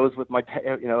shoot does with my,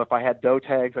 if I had doe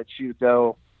tags, I'd shoot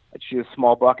doe. I'd shoot a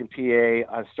small buck in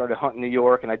PA. I started hunting New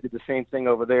York, and I did the same thing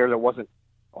over there. There wasn't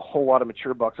a whole lot of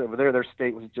mature bucks over there. Their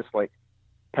state was just like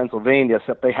Pennsylvania,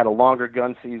 except they had a longer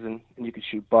gun season, and you could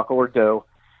shoot buck or doe.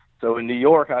 So in New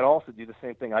York, I'd also do the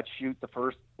same thing. I'd shoot the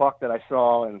first buck that I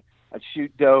saw, and I'd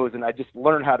shoot does, and I just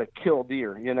learned how to kill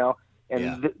deer,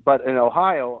 But in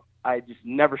Ohio, I just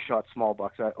never shot small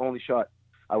bucks. I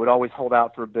would always hold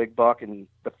out for a big buck, and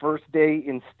the first day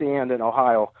in stand in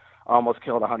Ohio, I almost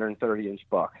killed a 130-inch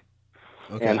buck.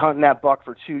 Okay. And hunting that buck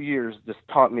for 2 years just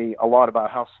taught me a lot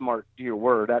about how smart deer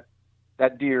were.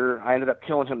 That deer, I ended up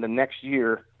killing him the next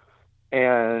year,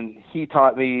 and he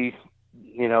taught me,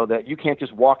 that you can't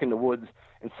just walk in the woods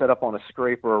and set up on a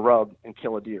scrape or a rub and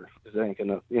kill a deer. Because it ain't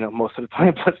gonna, most of the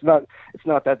time, it's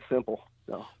not that simple.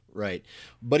 So. Right.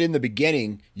 But in the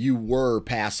beginning, you were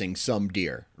passing some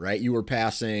deer, right? You were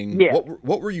passing, yeah.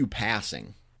 What were you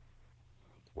passing?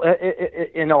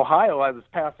 In Ohio, I was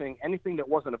passing anything that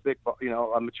wasn't a big buck,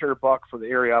 a mature buck for the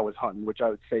area I was hunting, which I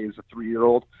would say is a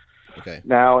 3-year-old. Okay.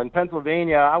 Now in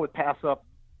Pennsylvania, I would pass up,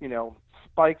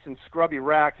 spikes and scrubby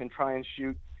racks and try and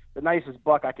shoot the nicest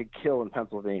buck I could kill in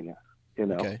Pennsylvania,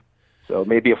 Okay. So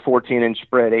maybe a 14-inch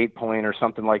spread 8-point or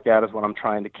something like that is what I'm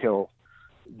trying to kill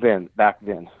back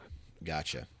then.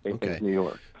 Gotcha. Okay. In New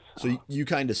York. So you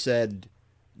kind of said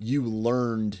you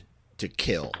learned to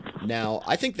kill. Now,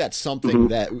 I think that's something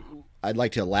that I'd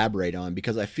like to elaborate on,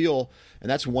 because I feel, and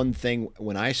that's one thing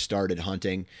when I started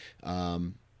hunting,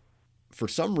 for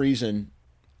some reason,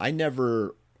 I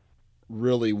never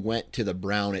really went to the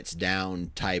brown it's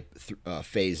down type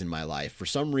phase in my life. For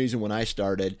some reason, when I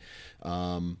started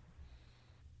bow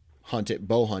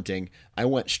hunting, I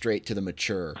went straight to the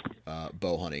mature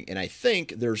bow hunting. And I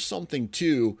think there's something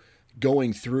to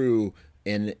going through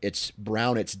in its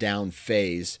brown it's down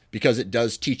phase, because it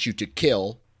does teach you to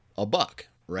kill a buck,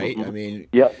 right? I mean,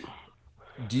 yep.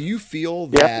 Do you feel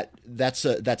that that's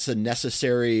a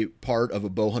necessary part of a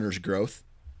bow hunter's growth?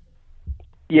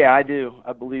 Yeah, I do.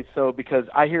 I believe so, because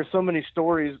I hear so many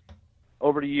stories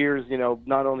over the years,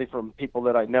 not only from people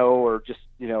that I know or just,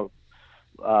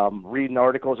 reading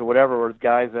articles or whatever, or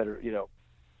guys that are,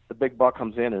 the big buck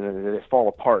comes in and they fall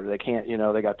apart. They can't,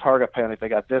 they got target panic, they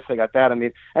got this, they got that. I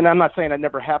mean, and I'm not saying that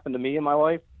never happened to me in my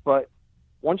life, but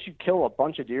once you kill a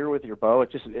bunch of deer with your bow,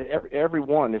 it just,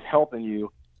 everyone is helping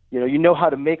you. You know how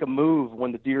to make a move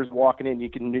when the deer's walking in.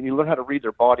 You learn how to read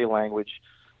their body language.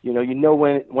 You know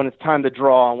when it's time to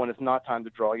draw and when it's not time to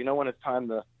draw. You know when it's time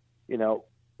to,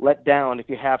 let down if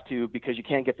you have to, because you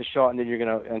can't get the shot and then you're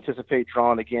going to anticipate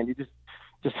drawing again. You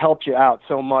just helped you out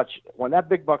so much. When that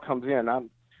big buck comes in,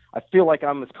 I feel like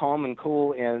I'm as calm and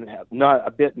cool and not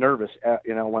a bit nervous,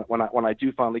 when I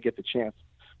do finally get the chance.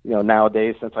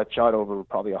 Nowadays, since I've shot over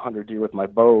probably 100 deer with my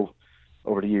bow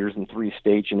over the years in 3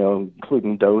 states,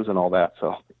 including does and all that.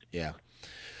 So yeah.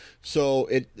 So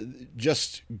it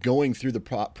just going through the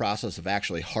process of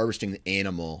actually harvesting the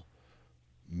animal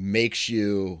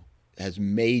has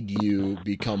made you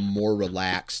become more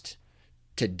relaxed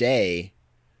today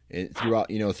throughout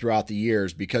the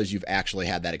years, because you've actually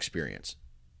had that experience.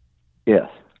 Yes.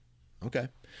 Okay.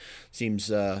 Seems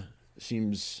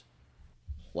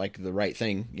like the right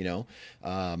thing,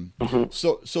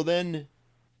 So then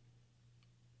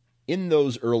in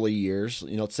those early years,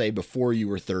 let's say before you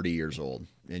were 30 years old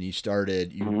and you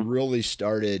really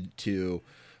started to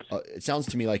it sounds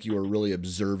to me like you were really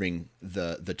observing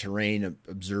the terrain,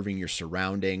 observing your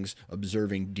surroundings,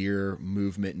 observing deer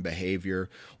movement and behavior.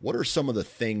 What are some of the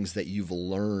things that you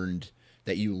learned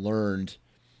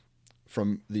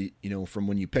from from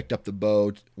when you picked up the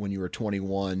bow when you were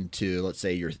 21 to, let's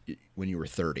say, when you were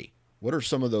 30? What are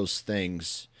some of those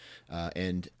things,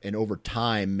 and over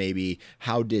time, maybe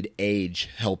how did age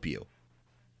help you?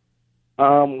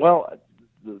 Well,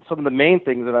 some of the main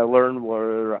things that I learned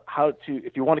were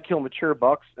if you want to kill mature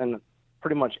bucks, and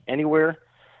pretty much anywhere,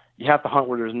 you have to hunt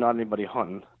where there's not anybody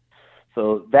hunting.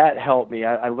 So that helped me.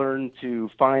 I learned to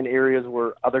find areas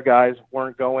where other guys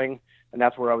weren't going, and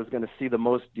that's where I was going to see the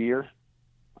most deer.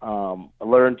 I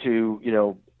learned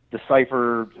to,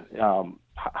 decipher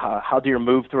how deer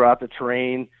move throughout the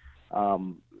terrain,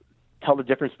 tell the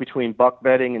difference between buck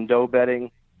bedding and doe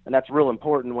bedding. And that's real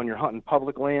important when you're hunting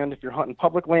public land. If you're hunting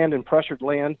public land and pressured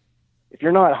land, if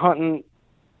you're not hunting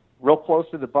real close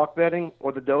to the buck bedding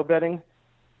or the doe bedding,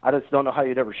 I just don't know how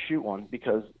you'd ever shoot one,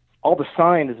 because all the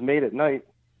sign is made at night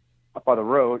up by the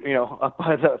road, up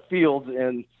by the fields,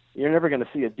 and you're never going to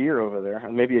see a deer over there,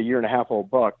 and maybe a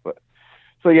 1.5-year-old buck. But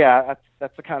so yeah,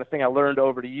 that's the kind of thing I learned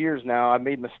over the years. Now I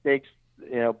made mistakes,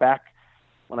 back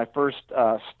when I first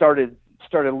started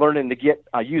learning to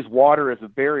use water as a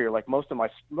barrier. Like most of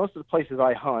the places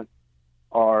I hunt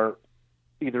are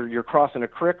either you're crossing a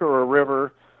creek or a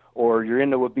river, or you're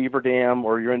into a beaver dam,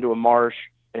 or you're into a marsh,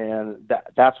 and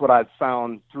that's what I've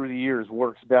found through the years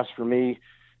works best for me.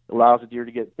 It allows the deer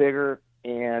to get bigger,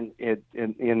 and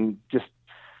just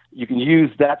you can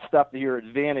use that stuff to your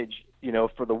advantage,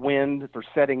 for the wind, for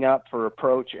setting up, for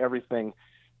approach, everything,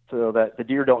 so that the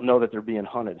deer don't know that they're being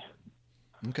hunted.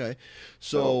 Okay,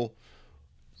 so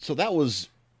that was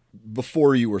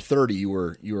before you were 30. You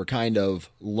were kind of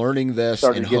learning this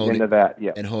and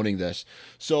honing this.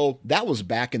 So that was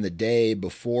back in the day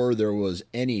before there was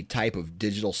any type of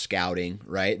digital scouting,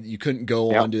 right? You couldn't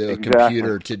go onto a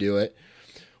computer to do it.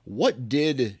 What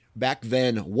did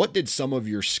some of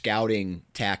your scouting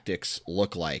tactics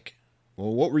look like?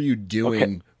 Well, what were you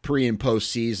doing pre and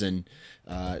post season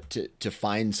to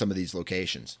find some of these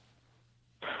locations?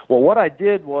 Well, what I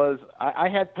did was I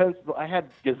had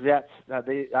gazettes.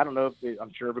 I don't know if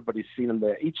I'm sure everybody's seen them.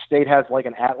 Each state has like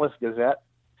an Atlas Gazette.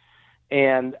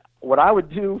 And what I would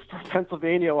do for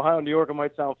Pennsylvania, Ohio, New York, it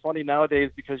might sound funny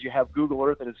nowadays because you have Google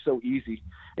Earth and it's so easy.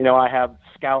 I have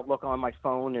Scout Look on my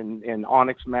phone and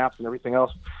Onyx Maps and everything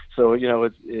else. So,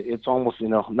 it's almost,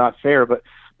 not fair. But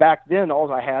back then,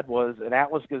 all I had was an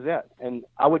Atlas Gazette. And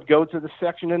I would go to the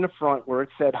section in the front where it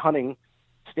said hunting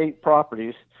state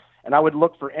properties, and I would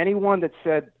look for anyone that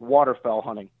said waterfowl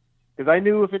hunting. Because I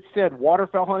knew if it said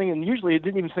waterfowl hunting, and usually it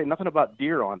didn't even say nothing about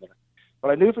deer on there,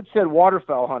 but I knew if it said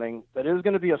waterfowl hunting, that it was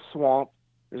going to be a swamp,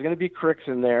 there's going to be creeks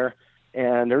in there,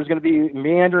 and there's going to be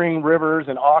meandering rivers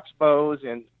and oxbows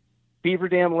and beaver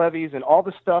dam levees and all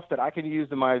the stuff that I could use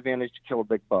to my advantage to kill a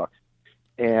big buck.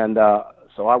 And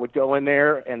so I would go in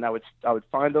there and I would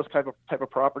find those type of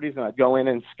properties, and I'd go in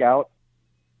and scout.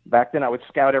 Back then I would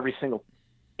scout every single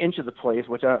inch of the place,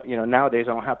 which nowadays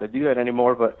I don't have to do that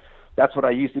anymore, but that's what I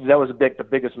used to do. That was the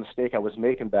biggest mistake I was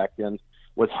making back then,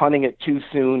 was hunting it too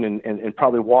soon and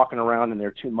probably walking around in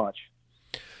there too much.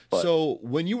 But, so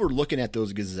when you were looking at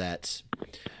those gazettes,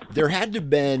 there had to have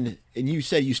been, and you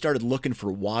said you started looking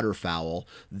for waterfowl,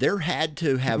 there had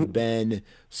to have been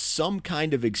some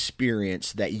kind of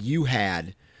experience that you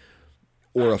had,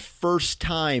 or a first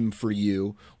time for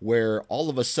you, where all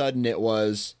of a sudden it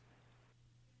was,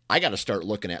 I got to start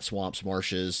looking at swamps,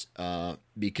 marshes,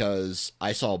 because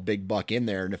I saw a big buck in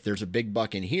there. And if there's a big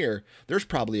buck in here, there's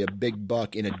probably a big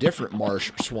buck in a different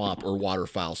marsh, swamp, or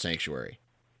waterfowl sanctuary.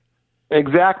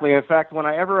 Exactly. In fact,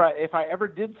 if I ever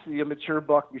did see a mature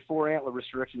buck before antler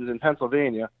restrictions in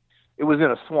Pennsylvania, it was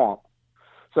in a swamp.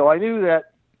 So I knew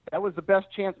that was the best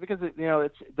chance, because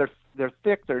they're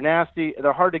thick, they're nasty,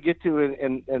 they're hard to get to,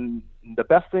 and the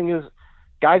best thing is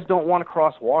guys don't want to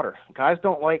cross water. Guys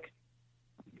don't like.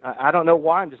 I don't know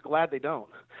why. I'm just glad they don't.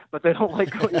 But they don't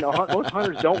like. Most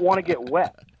hunters don't want to get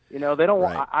wet. They don't.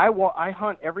 Right. I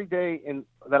hunt every day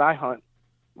that I hunt.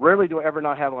 Rarely do I ever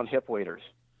not have on hip waders.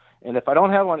 And if I don't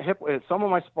have on some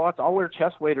of my spots, I'll wear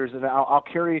chest waders, and I'll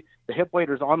carry the hip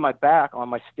waders on my back, on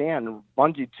my stand, and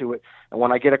bungee to it. And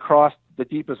when I get across the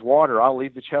deepest water, I'll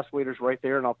leave the chest waders right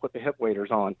there, and I'll put the hip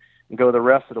waders on and go the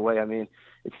rest of the way. I mean,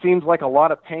 it seems like a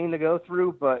lot of pain to go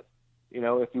through, but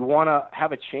if you want to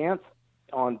have a chance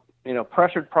on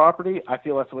pressured property, I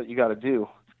feel that's what you got to do.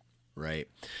 Right.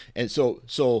 And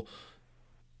so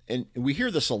and we hear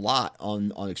this a lot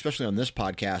on especially on this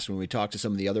podcast when we talk to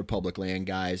some of the other public land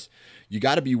guys. You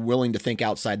got to be willing to think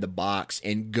outside the box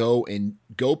and go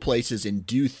places and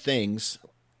do things.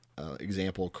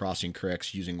 Example, crossing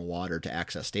creeks, using water to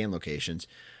access stand locations.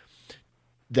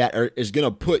 Is going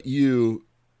to put you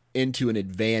into an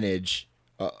advantage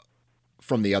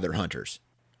from the other hunters.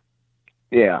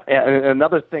 Yeah, and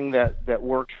another thing that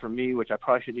worked for me, which I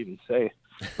probably shouldn't even say,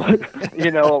 but you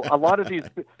know, a lot of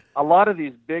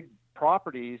these big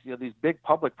properties, you know, these big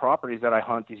public properties that I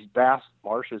hunt, these vast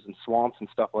marshes and swamps and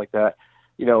stuff like that,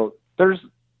 you know, there's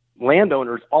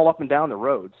landowners all up and down the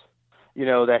roads, you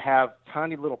know, that have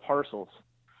tiny little parcels.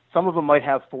 Some of them might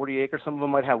have 40 acres, some of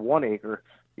them might have 1 acre.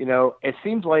 You know, it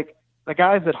seems like the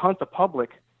guys that hunt the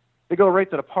public, they go right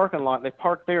to the parking lot and they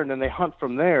park there and then they hunt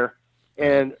from there.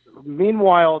 And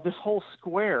meanwhile, this whole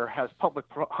square has public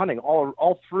hunting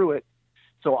all through it.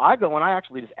 So I go and I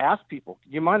actually just ask people,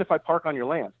 do you mind if I park on your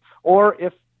land? Or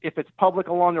if it's public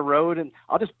along the road, and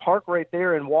I'll just park right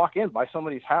there and walk in by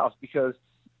somebody's house, because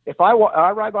if I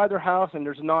ride by their house and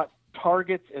there's not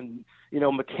targets and, you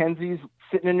know, Mackenzies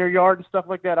sitting in their yard and stuff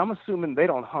like that, I'm assuming they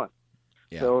don't hunt.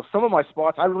 Yeah. So some of my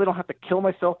spots, I really don't have to kill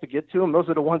myself to get to them. Those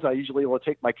are the ones I usually will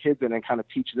take my kids in and kind of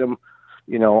teach them,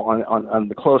 you know, on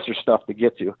the closer stuff to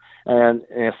get to. And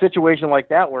in a situation like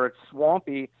that where it's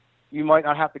swampy, you might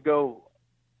not have to go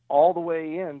all the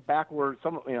way in backward.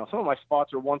 Some of my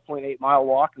spots are 1.8 mile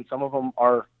walk, and some of them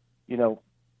are, you know,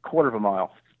 quarter of a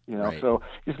mile, you know. Right. So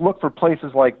just look for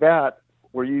places like that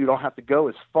where you don't have to go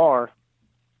as far,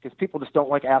 because people just don't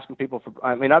like asking people for,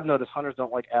 I mean, I've noticed hunters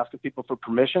don't like asking people for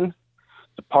permission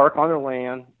to park on their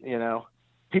land, you know,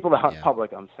 people that hunt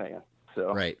public, I'm saying.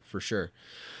 So. Right. For sure.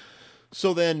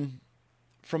 So then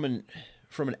from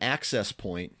an access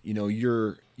point, you know,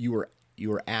 you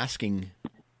were asking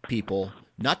people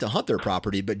not to hunt their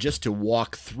property, but just to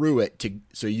walk through it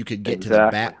so you could get to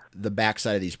the back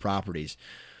side of these properties.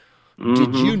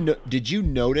 Mm-hmm. Did you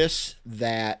notice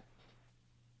that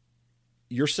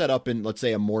you're set up in, let's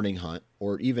say, a morning hunt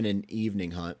or even an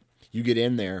evening hunt? You get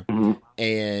in there, mm-hmm.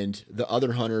 and the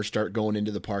other hunters start going into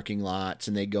the parking lots,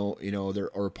 and they go, you know,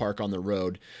 or park on the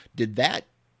road.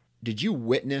 Did you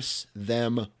witness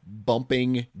them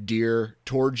bumping deer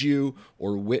towards you,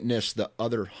 or witness the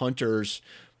other hunters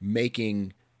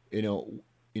making, you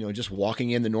know, just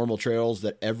walking in the normal trails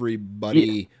that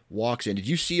everybody walks in? Did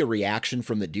you see a reaction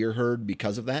from the deer herd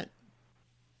because of that?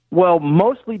 Well,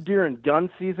 mostly during gun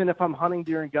season. If I'm hunting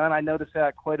deer and gun, I notice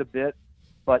that quite a bit.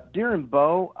 But deer and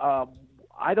bow,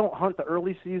 I don't hunt the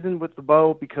early season with the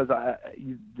bow, because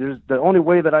there's the only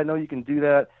way that I know you can do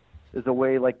that is the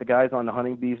way like the guys on the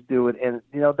Hunting Beast do it. And,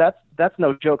 you know, that's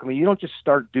no joke. I mean, you don't just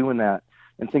start doing that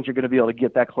and think you're going to be able to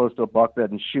get that close to a buck bed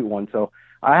and shoot one. So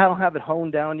I don't have it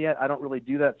honed down yet. I don't really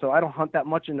do that. So I don't hunt that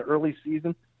much in the early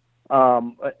season,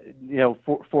 you know,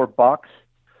 for bucks.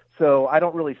 So I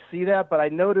don't really see that. But I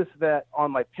notice that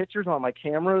on my pictures, on my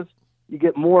cameras, you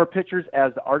get more pictures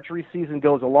as the archery season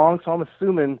goes along. So I'm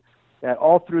assuming that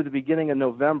all through the beginning of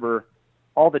November,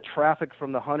 all the traffic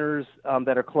from the hunters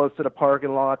that are close to the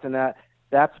parking lots and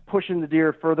that's pushing the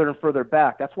deer further and further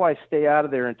back. That's why I stay out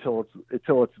of there until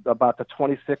it's about the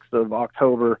 26th of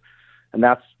October, and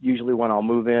that's usually when I'll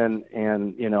move in.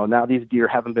 And, you know, now these deer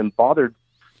haven't been bothered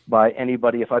by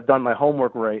anybody if I've done my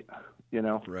homework right, you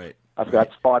know. Right. I've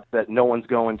got spots that no one's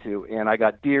going to, and I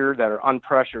got deer that are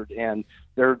unpressured, and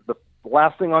they're the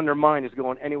last thing on their mind is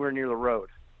going anywhere near the road.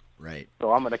 Right.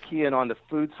 So I'm going to key in on the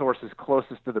food sources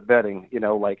closest to the bedding, you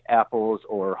know, like apples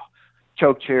or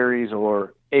choke cherries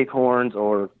or acorns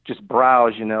or just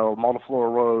browse, you know,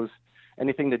 multiflora rose,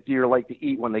 anything that deer like to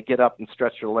eat when they get up and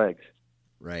stretch their legs.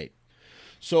 Right.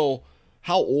 So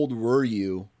how old were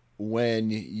you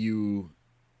when you,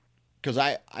 because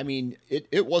I mean,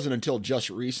 it wasn't until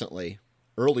just recently,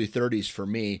 early 30s for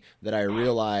me, that I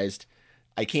realized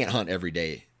I can't hunt every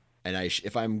day. And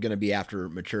if I'm going to be after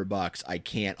mature bucks, I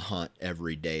can't hunt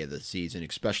every day of the season,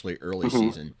 especially early mm-hmm.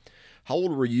 season. How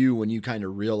old were you when you kind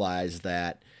of realized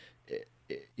that,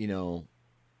 you know,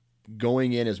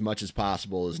 going in as much as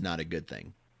possible is not a good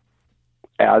thing?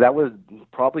 Yeah, that was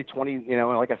probably 20, you know,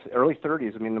 like I said, early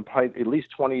 30s. I mean, probably at least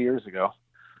 20 years ago.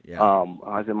 Yeah. I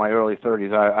was in my early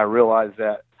 30s. I realized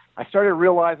that. I started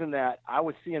realizing that I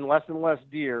was seeing less and less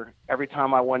deer every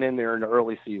time I went in there in the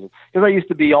early season. Because I used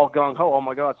to be all gung-ho, oh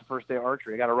my God, it's the first day of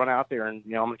archery. I got to run out there and,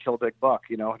 you know, I'm going to kill a big buck.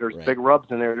 You know, there's big rubs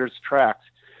in there, there's tracks.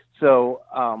 So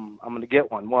I'm going to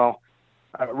get one. Well,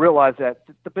 I realized that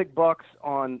the big bucks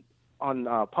on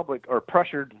public or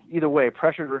pressured, either way,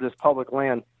 pressured or just public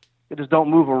land, they just don't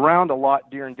move around a lot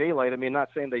during daylight. I mean, not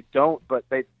saying they don't, but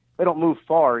they don't move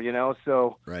far, you know.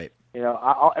 So right.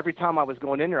 Every time I was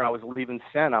going in there, I was leaving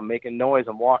scent. I'm making noise.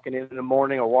 I'm walking in the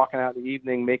morning or walking out in the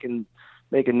evening, making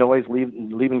noise,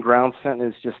 leaving ground scent.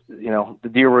 Is just, the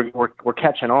deer were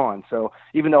catching on. So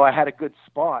even though I had a good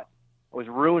spot, I was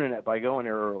ruining it by going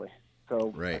there early.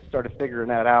 So Right. I started figuring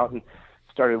that out and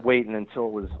started waiting until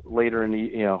it was later in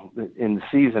the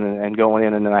season and going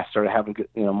in, and then I started having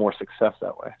more success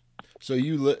that way. So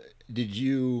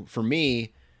for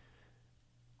me,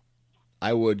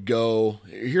 I would go,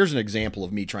 here's an example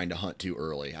of me trying to hunt too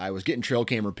early. I was getting trail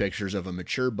camera pictures of a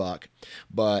mature buck,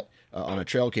 but on a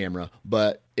trail camera,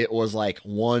 but it was like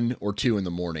 1 or 2 in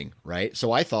the morning, right?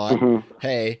 So I thought,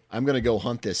 hey, I'm going to go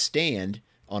hunt this stand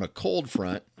on a cold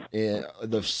front in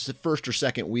the first or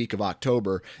second week of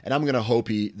October, and I'm going to hope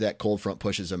that cold front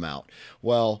pushes him out.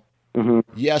 Well,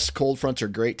 yes, cold fronts are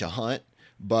great to hunt,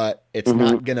 but it's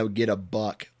not going to get a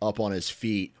buck up on his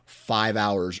feet 5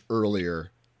 hours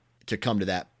earlier to come to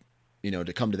that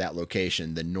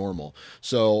location than normal.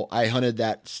 So I hunted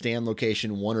that stand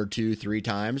location 1 or 2, 3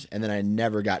 times, and then I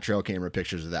never got trail camera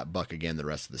pictures of that buck again the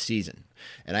rest of the season.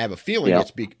 And I have a feeling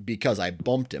it's because I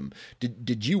bumped him.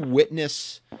 Did you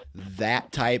witness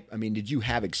that type? I mean, did you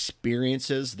have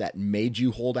experiences that made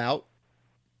you hold out?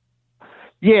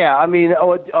 Yeah, I mean,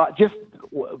 just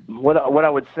what I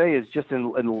would say is just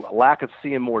in lack of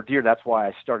seeing more deer. That's why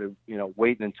I started,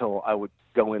 waiting until I would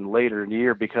go in later in the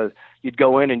year, because you'd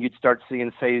go in and you'd start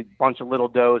seeing, say, a bunch of little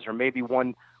does, or maybe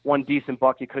one decent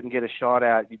buck you couldn't get a shot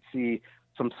at. You'd see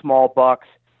some small bucks,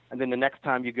 and then the next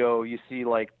time you go, you see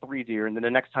like 3 deer, and then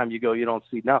the next time you go, you don't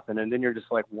see nothing, and then you're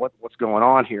just like, what's going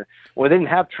on here? Well, they didn't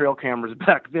have trail cameras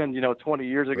back then, 20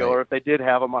 years ago, right. Or if they did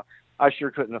have them, I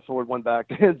sure couldn't afford one back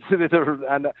then.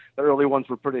 And the early ones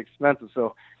were pretty expensive,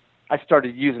 so I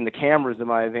started using the cameras to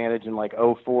my advantage in like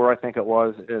 2004, I think it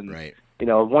was, and right.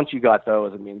 Once you got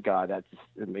those, I mean, God,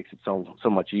 it makes it so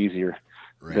much easier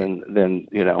than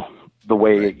the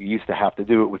way you used to have to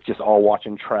do it with just all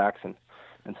watching tracks and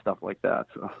stuff like that.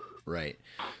 So right.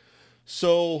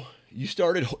 So you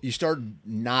started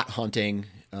not hunting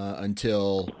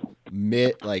until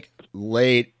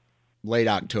late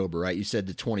October, right? You said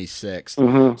the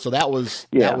 26th. So that was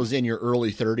in your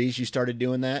early 30s. You started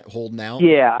doing that, holding out.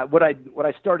 Yeah. What I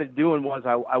started doing was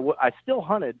I still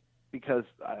hunted, because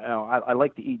I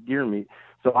like to eat deer meat.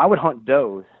 So I would hunt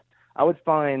does. I would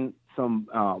find some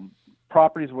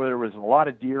properties where there was a lot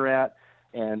of deer at,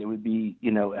 and it would be,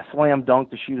 a slam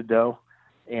dunk to shoot a doe.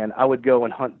 And I would go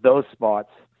and hunt those spots,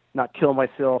 not kill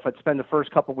myself. I'd spend the first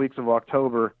couple weeks of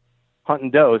October hunting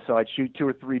does. So I'd shoot 2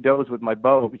 or 3 does with my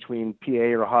bow between PA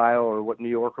or Ohio or New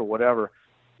York or whatever.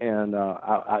 And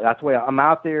that's the way I'm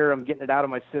out there. I'm getting it out of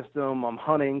my system. I'm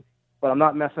hunting, but I'm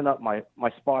not messing up my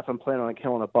spots I'm planning on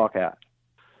killing a buck at.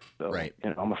 So, right.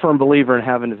 I'm a firm believer in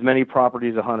having as many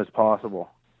properties to hunt as possible.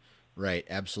 Right.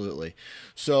 Absolutely.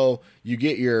 So you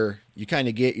kind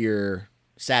of get your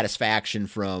satisfaction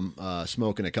from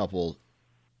smoking a couple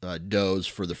does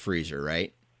for the freezer,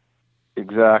 right?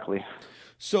 Exactly.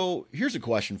 So here's a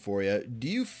question for you. Do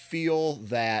you feel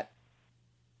that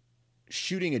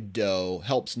shooting a doe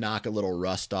helps knock a little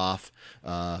rust off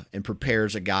and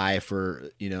prepares a guy for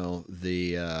when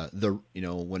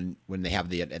they have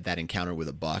that encounter with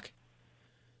a buck?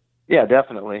 Yeah,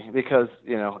 definitely, because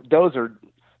does are,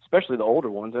 especially the older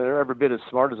ones, they're every bit as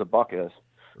smart as a buck is.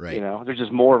 Right. There's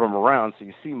just more of them around, so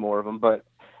you see more of them. But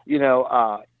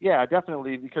yeah,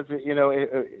 definitely, because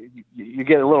you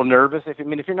get a little nervous if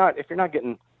you're not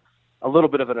getting a little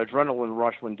bit of an adrenaline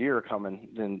rush when deer are coming,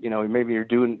 then maybe you're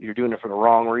doing it for the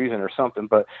wrong reason or something.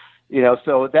 But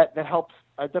so that helps.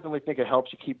 I definitely think it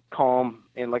helps you keep calm,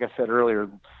 and like I said earlier,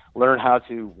 learn how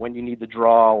to, when you need to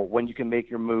draw, when you can make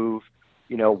your move.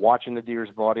 Watching the deer's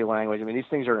body language. I mean, these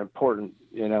things are important.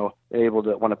 Able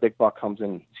to, when a big buck comes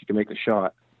in, so you can make the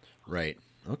shot. Right.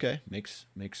 Okay. Makes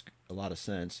a lot of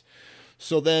sense.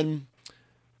 So then,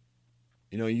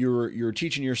 you're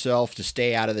teaching yourself to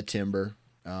stay out of the timber,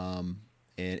 and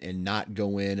not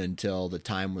go in until the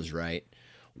time was right.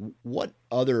 What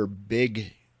other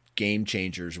big game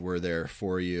changers were there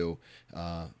for you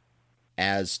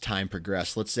as time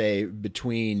progressed? Let's say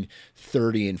between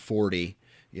 30 and 40,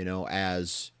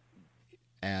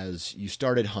 as you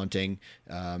started hunting,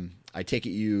 I take it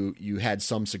you had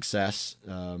some success.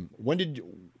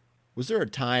 Was there a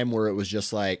time where it was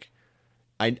just like,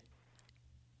 I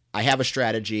have a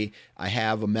strategy, I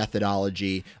have a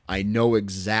methodology, I know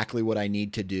exactly what I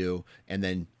need to do, and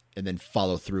then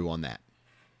follow through on that?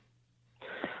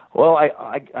 Well,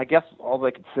 I guess all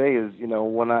I could say is,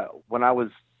 when I was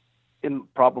in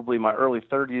probably my early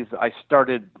 30s, I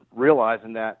started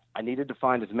realizing that I needed to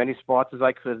find as many spots as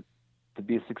I could to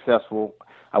be successful.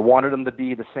 I wanted them to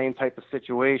be the same type of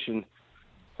situation.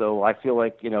 So I feel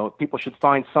like, people should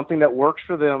find something that works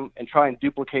for them and try and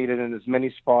duplicate it in as many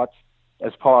spots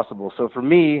as possible. So for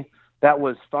me, that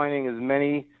was finding as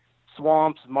many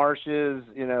swamps, marshes,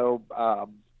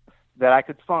 that I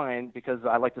could find, because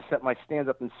I like to set my stands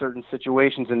up in certain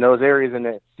situations in those areas, and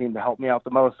it seemed to help me out the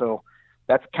most. So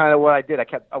that's kind of what I did.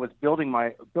 I was building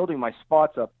my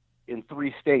spots up in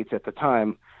 3 states at the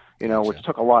time, which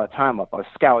took a lot of time up. I was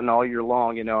scouting all year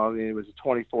long, it was a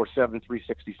 24/7,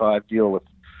 365 deal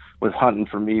with hunting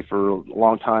for me for a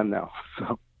long time now.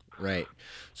 So. Right.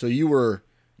 So you were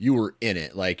in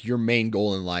it. Like, your main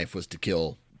goal in life was to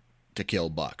kill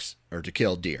bucks or to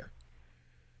kill deer.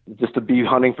 Just to be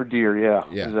hunting for deer. Yeah,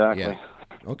 exactly. Yeah.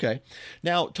 Okay.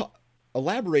 Now,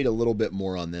 elaborate a little bit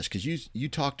more on this, because you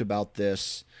talked about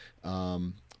this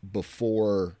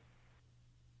before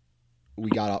we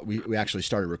actually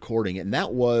started recording it, and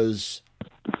that was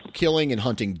killing and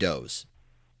hunting does.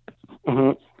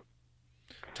 Mm-hmm.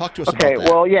 Talk to us about that.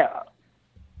 Okay. Well, yeah.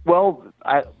 Well,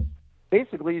 I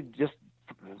basically just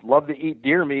love to eat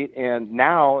deer meat, and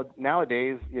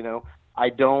nowadays, I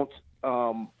don't.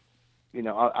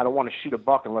 I don't want to shoot a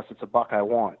buck unless it's a buck I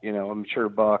want, a mature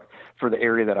buck for the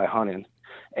area that I hunt in.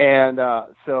 And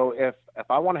so if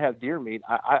I want to have deer meat,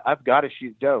 I've got to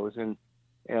shoot does. And,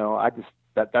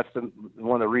 that's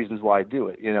one of the reasons why I do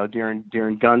it.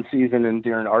 During gun season and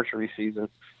during archery season,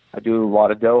 I do a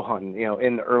lot of doe hunting,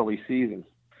 in the early season.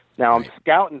 Now I'm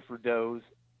scouting for does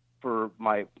for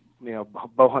my,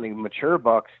 bow hunting mature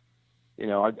bucks.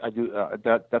 I do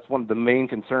that's one of the main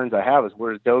concerns I have, is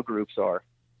where the doe groups are.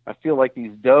 I feel like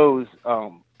these does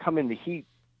come into heat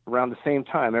around the same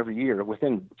time every year,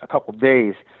 within a couple of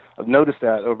days. I've noticed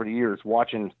that over the years,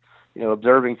 watching,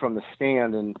 observing from the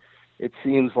stand, and it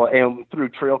seems like, and through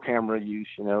trail camera use,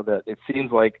 that it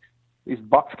seems like these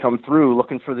bucks come through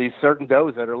looking for these certain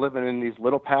does that are living in these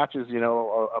little patches,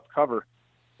 of cover,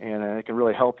 and it can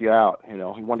really help you out.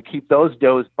 You want to keep those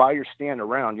does by your stand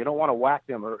around. You don't want to whack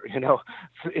them, or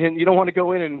and you don't want to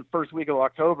go in the first week of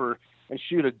October and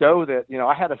shoot a doe that,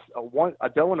 I had a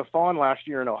doe and a fawn last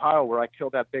year in Ohio, where I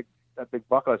killed that big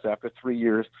buck after 3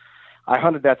 years. I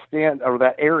hunted that stand or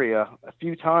that area a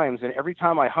few times, and every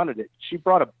time I hunted it, she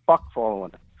brought a buck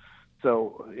following.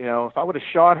 So, if I would have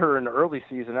shot her in the early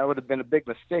season, that would have been a big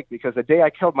mistake, because the day I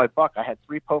killed my buck, I had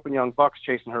 3 Pope and Young bucks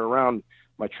chasing her around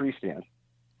my tree stand.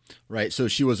 Right. So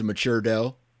she was a mature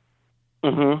doe.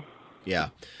 Mm-hmm. Yeah.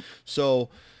 So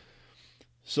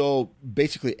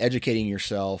basically educating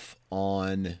yourself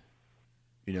on,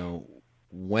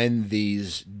 when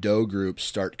these doe groups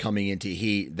start coming into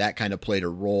heat, that kind of played a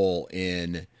role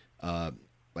in,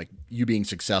 like, you being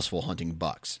successful hunting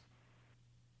bucks.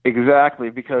 Exactly.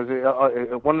 Because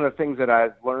one of the things that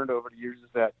I've learned over the years is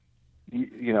that,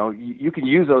 you can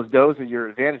use those does to your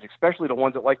advantage, especially the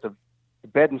ones that like to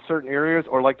bed in certain areas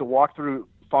or like to walk through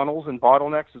funnels and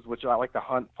bottlenecks, which I like to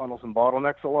hunt funnels and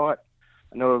bottlenecks a lot.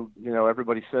 I know,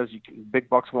 everybody says big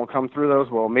bucks won't come through those.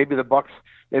 Well, maybe the bucks,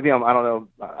 I don't know.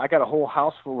 I got a whole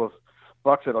house full of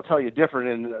bucks that'll tell you different,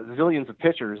 and zillions of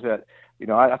pictures that,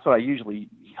 that's what I usually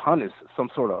hunt, is some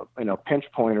sort of, pinch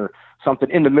point or something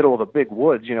in the middle of a big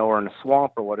woods, or in a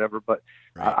swamp or whatever. But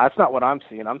that's not what I'm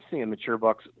seeing. I'm seeing mature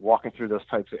bucks walking through those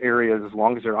types of areas, as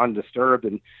long as they're undisturbed,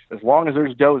 and as long as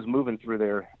there's does moving through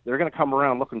there, they're going to come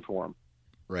around looking for them.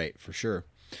 Right, for sure.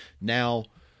 Now,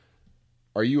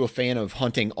 are you a fan of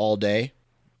hunting all day?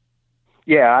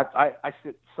 Yeah, I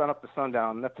sit sun up to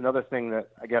sundown. That's another thing that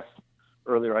I guess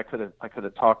earlier I could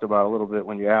have talked about a little bit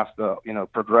when you asked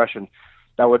progression.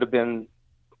 That would have been.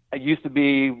 It used to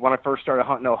be when I first started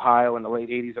hunting Ohio in the late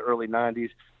 '80s or early '90s.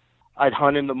 I'd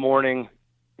hunt in the morning,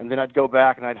 and then I'd go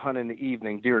back and I'd hunt in the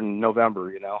evening during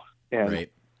November. And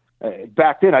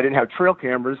back then I didn't have trail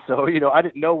cameras, so I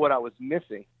didn't know what I was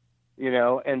missing.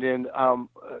 And then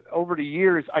over the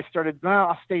years, I started,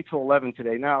 I'll stay till 11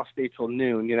 today. Now I'll stay till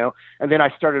noon, And then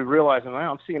I started realizing,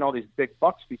 I'm seeing all these big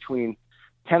bucks between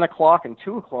 10 o'clock and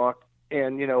 2 o'clock.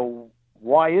 And,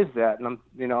 why is that? And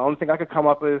the only thing I could come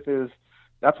up with is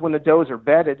that's when the does are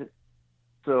bedded.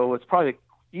 So it's probably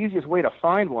the easiest way to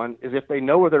find one is if they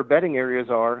know where their bedding areas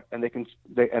are, and they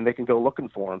can go looking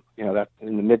for them, that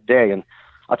in the midday. And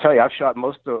I'll tell you, I've shot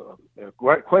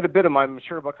quite a bit of my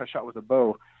mature bucks I shot with a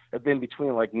bow have been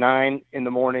between like 9 in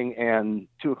the morning and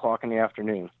 2 o'clock in the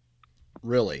afternoon.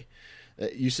 Really?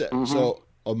 You said, so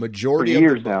a majority of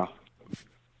years now.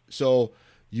 So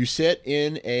you sit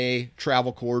in a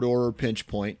travel corridor or pinch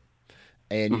point,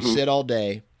 and you sit all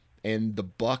day, and the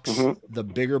bucks, the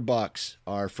bigger bucks,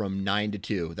 are from 9 to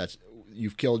 2.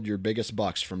 You've killed your biggest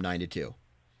bucks from 9 to 2.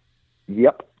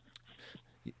 Yep.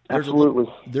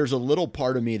 Absolutely. There's a little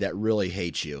part of me that really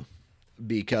hates you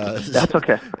because that's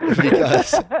okay.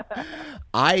 because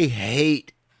I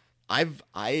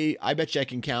bet you I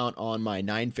can count on my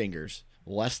 9 fingers,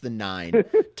 less than 9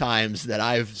 times that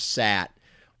I've sat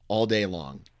all day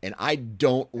long. And I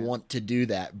don't want to do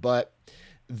that. But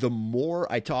the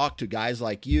more I talk to guys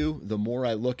like you, the more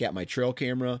I look at my trail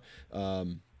camera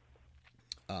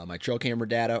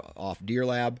data off Deer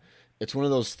Lab, it's one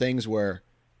of those things where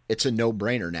it's a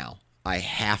no-brainer now. I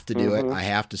have to do it. I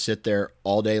have to sit there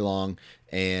all day long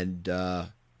and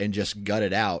just gut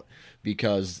it out,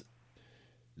 because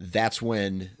that's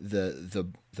when the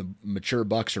mature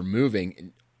bucks are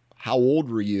moving. How old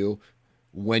were you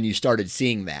when you started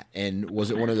seeing that? And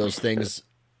was it one of those things,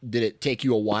 did it take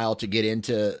you a while to get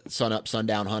into sun up,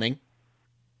 sundown hunting?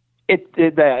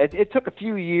 It took a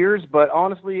few years, but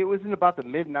honestly, it was in about the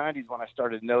mid-'90s when I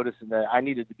started noticing that I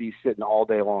needed to be sitting all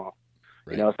day long.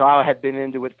 Right. So I had been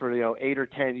into it for 8 or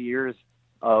 10 years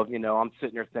of I'm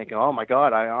sitting there thinking, oh my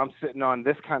God, I'm sitting on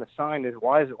this kind of sign.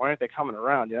 Why aren't they coming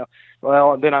around?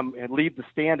 Well, and then I'd leave the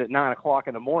stand at 9 o'clock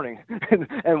in the morning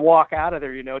and walk out of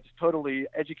there. Just totally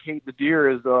educate the deer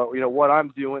as what I'm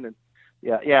doing. And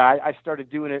I started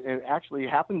doing it, and it actually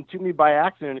happened to me by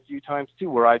accident a few times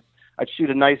too, where I'd shoot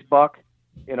a nice buck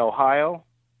in Ohio,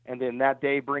 and then that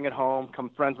day bring it home.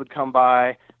 Friends would come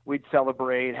by, we'd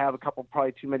celebrate, have a couple,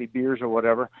 probably too many beers or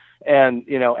whatever, and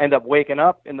end up waking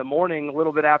up in the morning a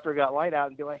little bit after it got light out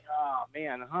and be like, oh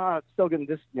man, it's still getting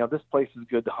this. This place is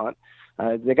good to hunt.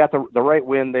 They got the right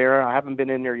wind there. I haven't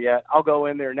been in there yet. I'll go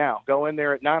in there now. Go in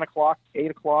there at 9 o'clock, 8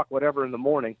 o'clock, whatever in the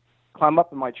morning. Climb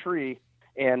up in my tree,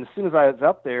 and as soon as I was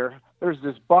up there, there's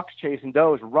this bucks chasing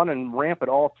does running rampant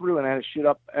all through, and I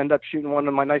end up shooting one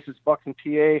of my nicest bucks in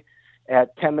PA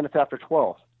at 10 minutes after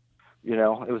 12. It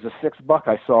was a 6 buck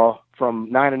I saw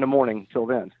from 9 in the morning till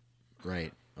then.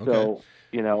 Right. Okay. So,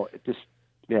 it just,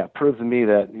 proves to me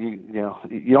that you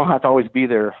don't have to always be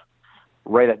there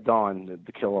right at dawn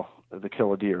to kill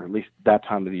a deer, at least that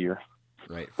time of the year.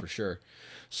 Right. For sure.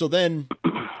 So then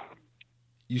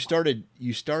you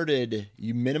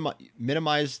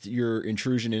minimized your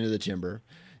intrusion into the timber.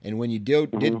 And when you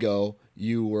did go,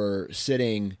 you were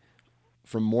sitting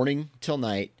from morning till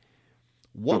night.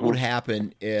 What would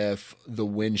happen if the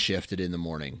wind shifted in the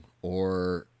morning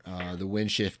or the wind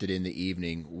shifted in the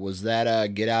evening? Was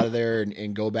that get out of there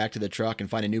and go back to the truck and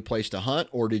find a new place to hunt,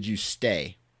 or did you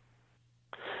stay?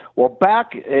 Well,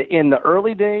 back in the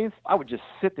early days, I would just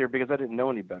sit there because I didn't know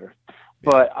any better.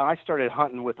 But I started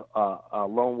hunting with a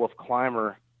lone wolf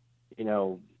climber,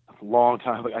 a long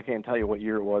time. I can't tell you what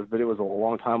year it was, but it was a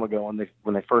long time ago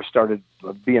when they first started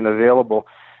being available.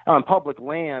 On public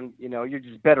land, you're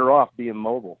just better off being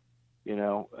mobile.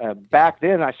 Back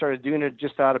then I started doing it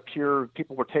just out of pure,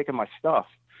 people were taking my stuff,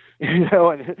 and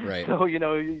right. So, you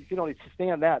can only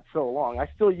stand that so long. I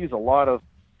still use a lot of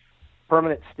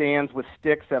permanent stands with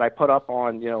sticks that I put up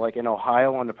on, like in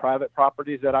Ohio on the private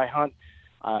properties that I hunt.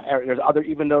 There's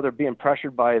even though they're being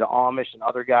pressured by the Amish and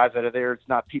other guys that are there, it's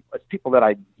people that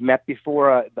I met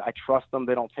before. I trust them.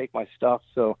 They don't take my stuff.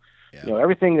 So,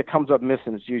 everything that comes up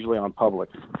missing is usually on public.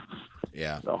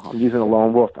 Yeah. So I'm using a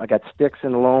lone wolf. I got sticks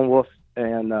in the lone wolf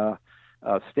and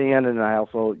stand, and I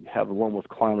also have a lone wolf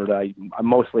climber that I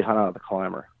mostly hunt out of the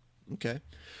climber. Okay.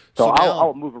 So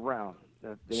I'll move around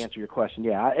to answer your question.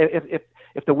 Yeah.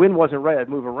 If the wind wasn't right, I'd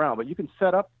move around. But you can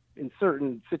set up in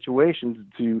certain situations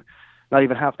to not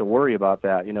even have to worry about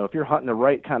that. If you're hunting the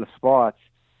right kind of spots,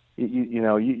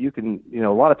 you can,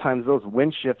 a lot of times those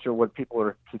wind shifts are what people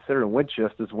are considering wind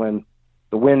shifts, is when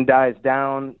the wind dies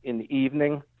down in the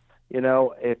evening.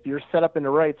 If you're set up in the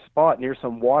right spot near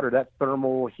some water, that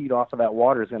thermal heat off of that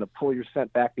water is going to pull your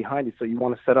scent back behind you. So you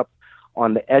want to set up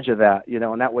on the edge of that,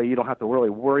 and that way you don't have to really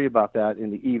worry about that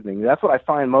in the evening. That's what I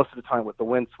find most of the time with the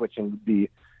wind switching would be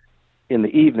in the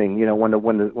evening, when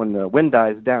the wind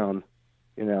dies down,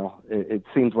 it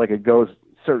seems like it goes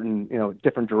certain,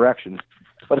 different directions.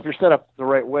 But if you're set up the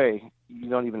right way, you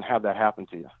don't even have that happen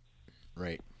to you.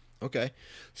 Right. Okay.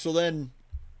 So then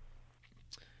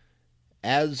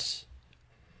as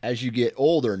you get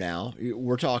older now,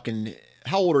 we're talking,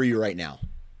 how old are you right now?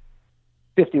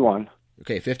 51.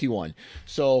 Okay, 51.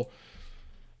 So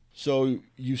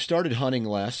you started hunting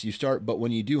less. But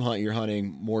when you do hunt, you're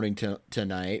hunting morning to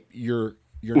night. You're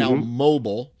now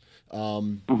mobile.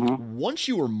 Once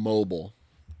you were mobile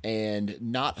and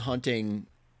not hunting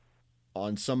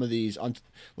on some of these,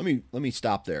 let me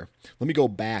stop there. Let me go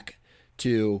back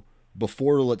to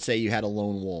before, let's say you had a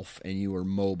lone wolf and you were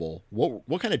mobile.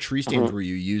 What kind of tree stands were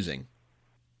you using?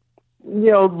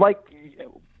 Like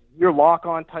your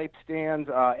lock-on type stands,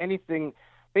 anything,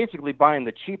 basically buying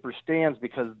the cheaper stands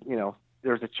because,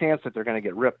 there's a chance that they're going to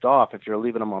get ripped off if you're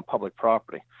leaving them on public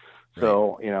property.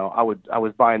 So, you know, I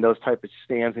was buying those type of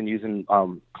stands and using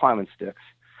climbing sticks.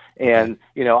 And,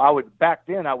 you know, back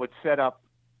then I would set up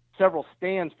several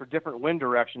stands for different wind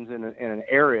directions in an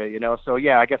area, you know. So,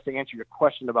 yeah, I guess to answer your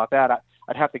question about that,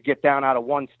 I'd have to get down out of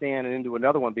one stand and into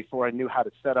another one before I knew how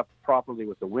to set up properly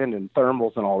with the wind and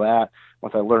thermals and all that,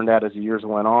 once I learned that as the years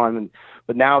went on.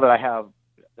 But now that I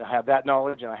have that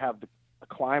knowledge and I have a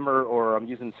climber, or I'm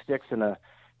using sticks and a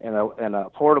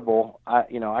portable, I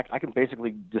can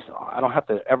basically I don't have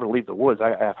to ever leave the woods.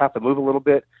 I have to move a little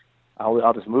bit.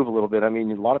 I'll just move a little bit. I mean,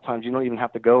 a lot of times you don't even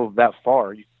have to go that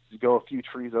far. You just go a few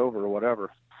trees over or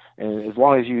whatever. And as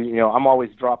long as you know, I'm always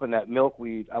dropping that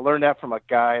milkweed. I learned that from a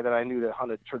guy that I knew that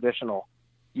hunted traditional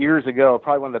years ago.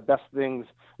 Probably one of the best things.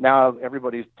 Now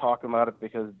everybody's talking about it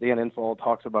because Dan Infall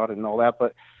talks about it and all that.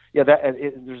 But yeah,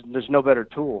 there's no better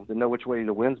tool to know which way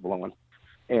the wind's blowing.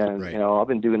 And, you know, I've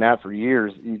been doing that for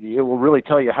years. It will really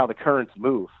tell you how the currents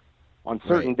move. On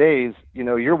certain days, you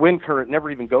know, your wind current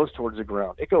never even goes towards the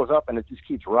ground. It goes up and it just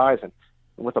keeps rising.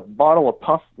 And with a bottle of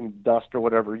puff dust or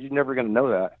whatever, you're never going to know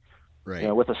that. Right. You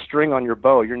know, with a string on your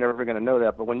bow, you're never going to know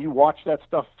that. But when you watch that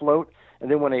stuff float, and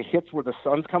then when it hits where the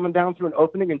sun's coming down through an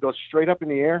opening and goes straight up in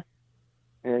the air,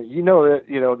 you know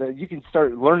that you can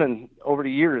start learning over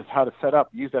the years how to set up,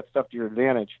 use that stuff to your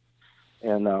advantage.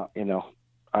 And, you know,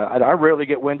 I rarely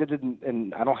get winded,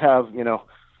 and I don't have, you know,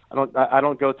 I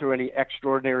don't go through any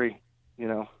extraordinary, you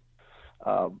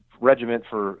know, regiment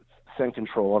for scent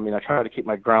control. I mean, I try to keep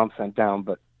my ground scent down,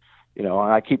 but, you know,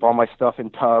 I keep all my stuff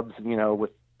in tubs, you know,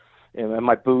 with, and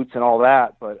my boots and all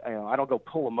that. But, you know, I don't go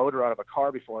pull a motor out of a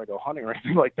car before I go hunting or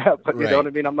anything like that. But you know what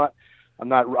I mean? I'm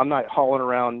not hauling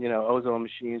around, you know, ozone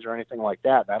machines or anything like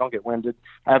that. I don't get winded.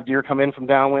 I have deer come in from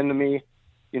downwind to me,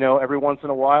 you know, every once in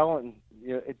a while, and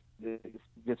you know,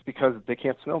 it's because they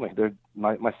can't smell me.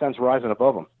 My scent's rising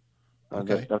above them.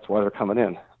 Okay. That's why they're coming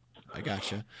in. I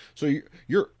gotcha. So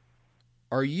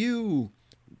are you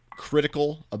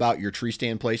critical about your tree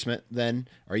stand placement then?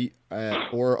 Are you,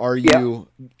 or are you,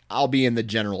 I'll be in the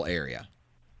general area?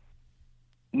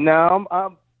 No,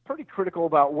 I'm pretty critical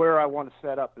about where I want to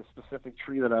set up the specific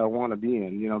tree that I want to be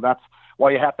in. You know, that's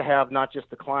why you have to have not just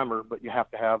the climber, but you have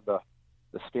to have the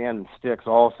stand and sticks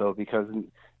also, because,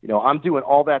 you know, I'm doing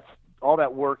all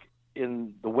that work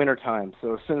in the wintertime.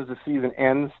 So as soon as the season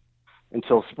ends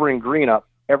until spring green up,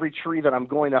 every tree that I'm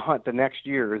going to hunt the next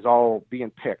year is all being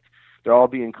picked. They're all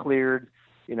being cleared.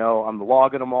 You know, I'm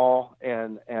logging them all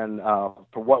and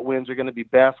for what winds are going to be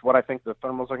best, what I think the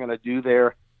thermals are going to do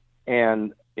there.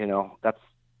 And, you know, that's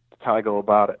how I go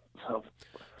about it.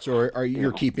 So are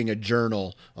you keeping a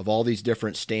journal of all these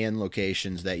different stand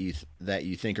locations that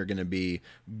you think are going to be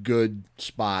good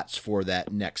spots for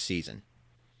that next season?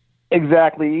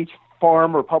 Exactly. Each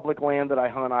farm or public land that I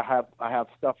hunt, I have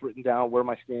stuff written down where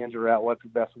my stands are at, what's the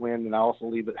best wind, and I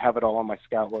also have it all on my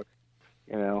Scoutlook.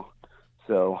 You know,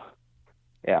 so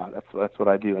yeah, that's what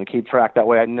I do, and keep track. That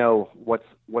way, I know what's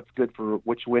good for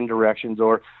which wind directions.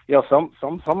 Or, you know,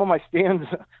 some of my stands,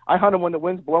 I hunt them when the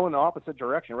wind's blowing the opposite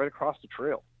direction, right across the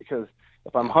trail. Because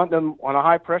if I'm hunting them on a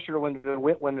high pressure, when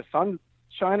the sun's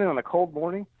shining on a cold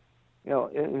morning, you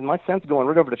know, my scent's going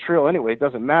right over the trail anyway. It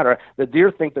doesn't matter. The deer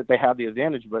think that they have the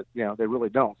advantage, but, you know, they really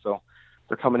don't. So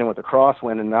they're coming in with a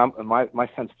crosswind, and my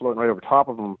scent's floating right over top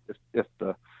of them if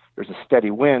there's a steady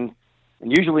wind.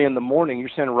 And usually in the morning, your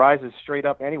scent rises straight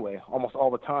up anyway, almost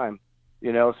all the time.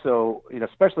 You know, so, you know,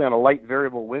 especially on a light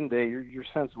variable wind day, your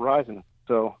scent's rising.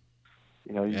 So,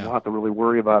 you know, you don't have to really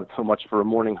worry about it so much for a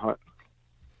morning hunt.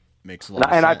 Makes a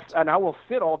lot of sense. I will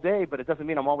sit all day, but it doesn't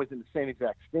mean I'm always in the same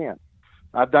exact stand.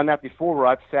 I've done that before, where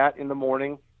I've sat in the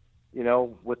morning, you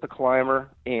know, with the climber,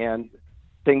 and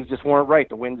things just weren't right.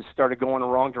 The wind just started going the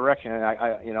wrong direction,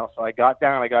 and you know, so I got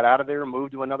down, I got out of there,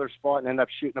 moved to another spot, and ended up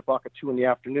shooting a buck at 2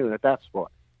 p.m. at that spot.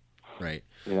 Right.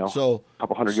 You know, so a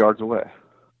couple hundred yards away.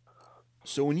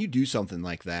 So when you do something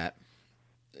like that,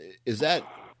 is that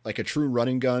like a true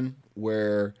running gun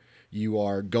where you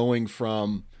are going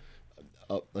from,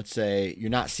 let's say you're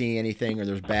not seeing anything or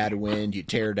there's bad wind, you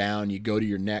tear down, you go to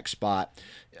your next spot.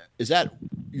 Is that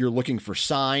you're looking for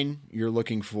sign, you're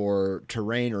looking for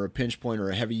terrain or a pinch point or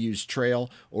a heavy used trail,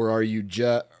 or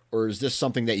or is this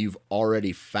something that you've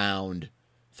already found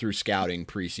through scouting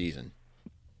preseason?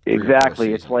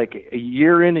 Exactly. It's like a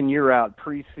year in and year out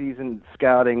preseason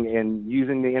scouting and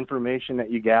using the information that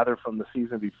you gather from the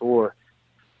season before.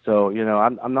 So, you know,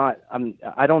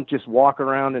 I don't just walk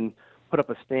around and put up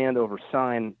a stand over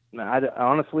sign. I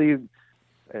honestly,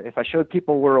 if I showed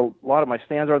people where a lot of my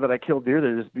stands are that I killed deer,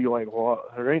 they'd just be like, well,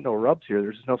 there ain't no rubs here.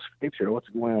 There's no scrapes here. What's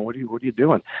going on? What are you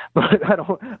doing? But I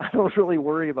don't really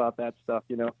worry about that stuff.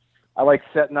 You know, I like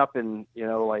setting up in, you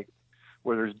know, like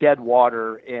where there's dead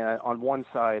water and on one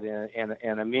side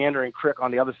and a meandering creek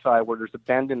on the other side where there's a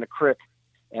bend in the creek.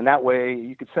 And that way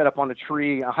you could set up on a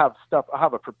tree. I'll have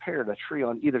a tree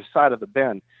on either side of the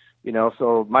bend, you know,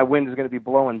 so my wind is going to be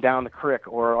blowing down the creek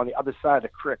or on the other side of the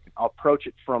creek. I'll approach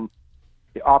it from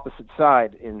the opposite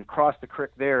side and cross the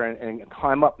creek there and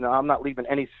climb up. Now I'm not leaving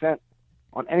any scent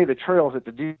on any of the trails that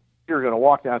the deer are going to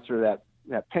walk down through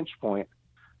that pinch point,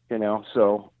 you know,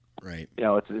 so, right. You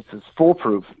know, it's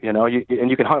foolproof, you know, and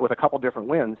you can hunt it with a couple different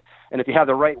winds. And if you have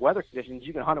the right weather conditions,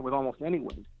 you can hunt it with almost any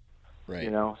wind. Right.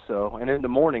 You know, so, and in the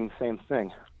morning, same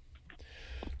thing.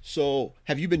 So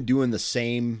have you been doing the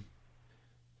same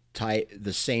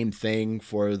thing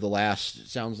for the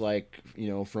last, sounds like, you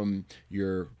know, from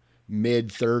your mid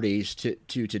 30s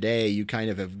to today, you kind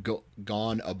of have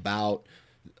gone about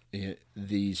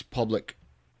these public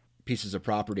pieces of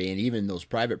property and even those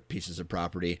private pieces of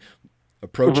property,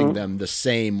 approaching them the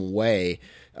same way.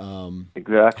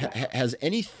 Exactly. Has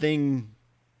anything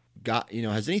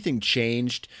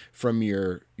changed from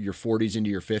your 40s into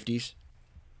your 50s?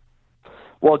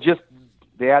 Well, just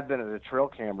the advent of the trail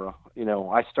camera. You know,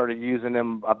 I started using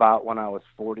them about when I was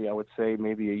 40, I would say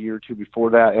maybe a year or two before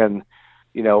that. And,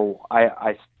 you know,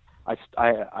 I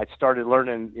started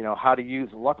learning, you know, how to use,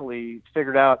 luckily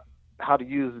figured out how to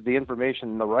use the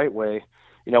information the right way.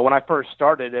 You know, when I first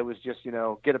started, it was just, you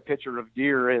know, get a picture of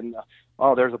deer and,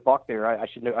 oh, there's a buck there. I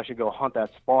should go hunt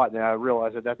that spot. And I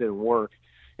realized that didn't work.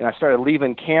 And I started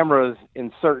leaving cameras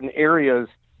in certain areas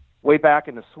way back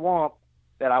in the swamp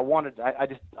that I wanted. I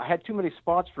had too many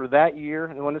spots for that year.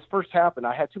 And when this first happened,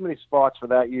 I had too many spots for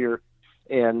that year.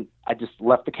 And I just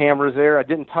left the cameras there. I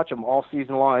didn't touch them all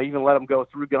season long. I even let them go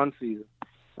through gun season.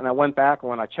 And I went back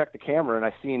when I checked the camera and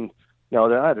I seen, you know,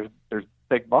 there's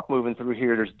big buck moving through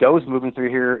here. There's does moving through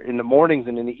here in the mornings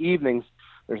and in the evenings.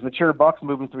 There's mature bucks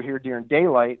moving through here during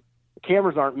daylight. The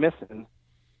cameras aren't missing.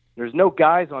 There's no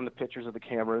guys on the pictures of the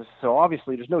cameras, so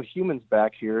obviously there's no humans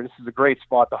back here. This is a great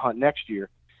spot to hunt next year.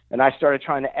 And I started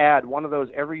trying to add one of those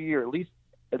every year, at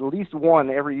least one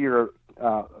every year,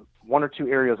 one or two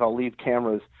areas I'll leave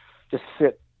cameras just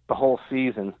sit the whole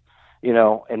season, you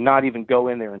know, and not even go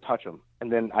in there and touch them.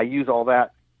 And then I use all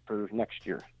that for next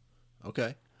year.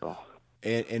 Okay. So.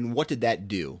 And what did that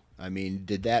do? I mean,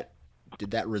 did that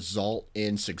result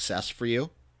in success for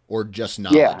you or just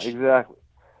knowledge? Yeah, exactly.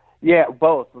 Yeah,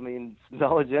 both. I mean,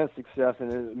 knowledge and success,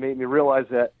 and it made me realize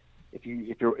that if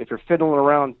you're fiddling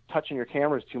around touching your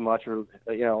cameras too much, or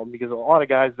you know, because a lot of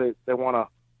guys they want to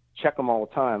check them all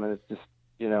the time, and it's just,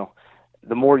 you know,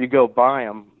 the more you go by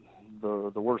them, the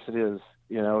worse it is.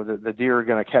 You know, the deer are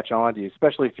going to catch on to you,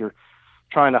 especially if you're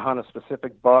trying to hunt a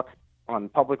specific buck on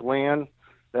public land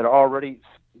that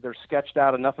they're sketched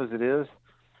out enough as it is.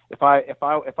 If I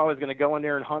was going to go in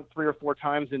there and hunt 3 or 4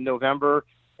 times in November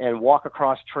and walk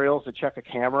across trails to check a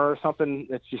camera or something,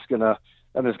 I'm just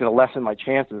gonna lessen my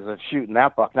chances of shooting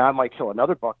that buck. Now I might kill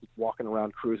another buck that's walking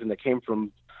around cruising that came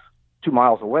from 2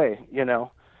 miles away, you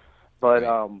know.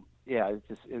 But yeah,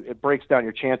 it breaks down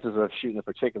your chances of shooting a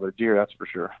particular deer. That's for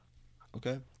sure.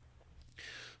 Okay.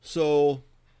 So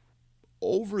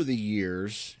over the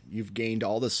years, you've gained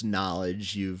all this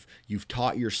knowledge. You've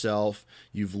taught yourself.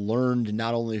 You've learned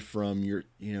not only from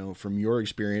your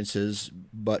experiences,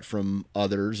 but from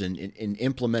others, and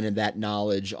implemented that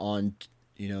knowledge on,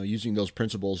 you know, using those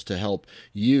principles to help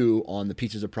you on the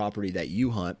pieces of property that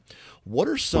you hunt. What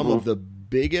are some of the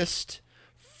biggest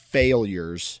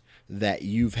failures that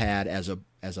you've had as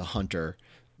a hunter,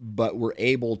 but were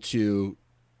able to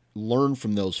learn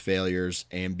from those failures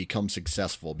and become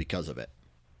successful because of it?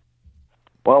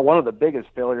 Well, one of the biggest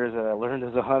failures that I learned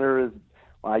as a hunter is,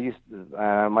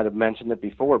 I might have mentioned it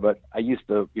before, but I used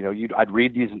to, you know, I'd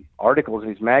read these articles in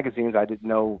these magazines. I didn't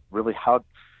know really how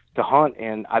to hunt,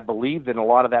 and I believed in a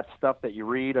lot of that stuff that you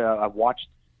read. I've watched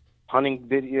hunting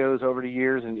videos over the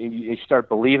years, and you start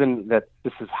believing that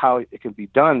this is how it can be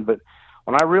done. But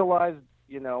when I realized,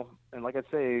 you know, and like I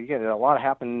say, again, a lot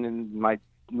happened in my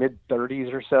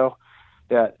mid-30s or so,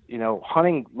 that, you know,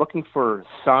 hunting, looking for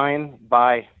sign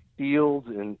by fields,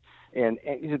 and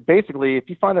basically, if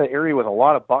you find an area with a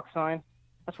lot of buck sign,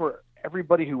 that's where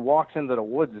everybody who walks into the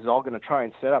woods is all going to try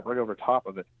and set up right over top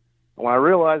of it. And when I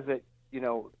realized that, you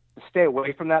know, to stay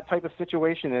away from that type of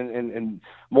situation and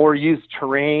more use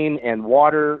terrain and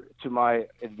water to my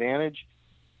advantage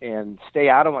and stay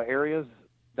out of my areas,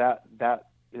 that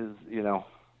is, you know,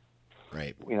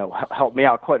 right, you know, helped me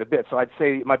out quite a bit. So I'd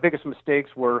say my biggest mistakes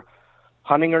were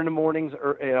hunting in the mornings,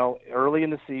 or, you know, early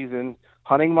in the season,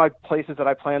 hunting my places that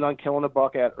I planned on killing a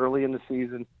buck at early in the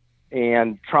season,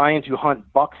 and trying to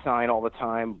hunt buck sign all the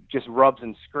time, just rubs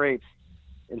and scrapes,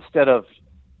 instead of,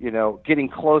 getting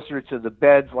closer to the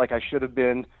beds like I should have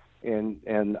been,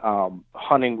 and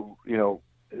hunting,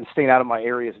 and staying out of my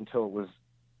areas until it was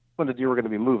when the deer were going to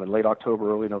be moving, late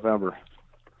October, early November.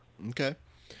 Okay.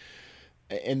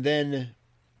 And then,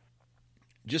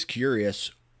 just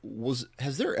curious,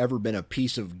 has there ever been a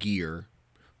piece of gear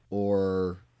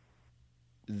or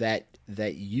that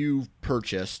you've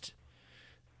purchased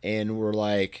and were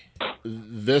like,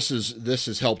 this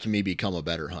has helped me become a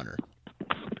better hunter?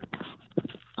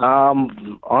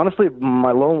 Honestly,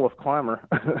 my Lone Wolf Climber.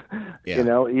 Yeah.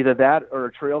 Either that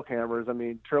or trail cameras. I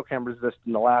mean, trail cameras just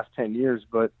in the last 10 years,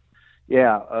 but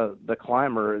yeah, the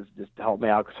Climber has just helped me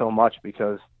out so much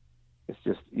because it's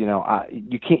just, you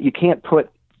can't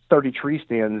put 30 tree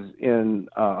stands in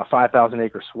a 5,000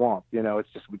 acre swamp. It's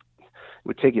just, it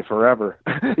would take you forever.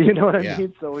 You know what I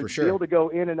mean? So for to sure. be able to go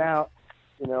in and out,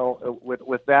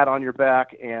 with that on your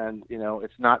back, and,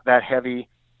 it's not that heavy.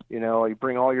 You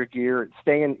bring all your gear,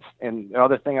 staying, and the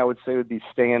other thing I would say would be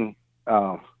staying,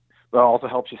 but also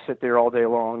helps you sit there all day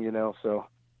long, so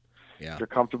Yeah. if you're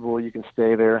comfortable, you can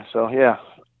stay there. So yeah,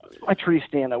 my tree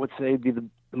stand, I would say, would be the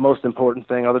most important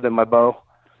thing other than my bow.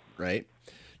 Right.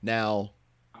 Now,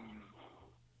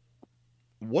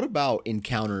 what about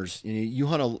encounters? You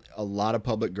hunt a lot of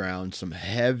public ground, some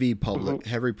heavy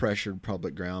pressured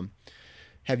public ground.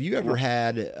 Have you ever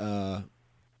had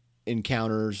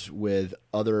encounters with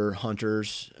other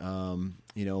hunters?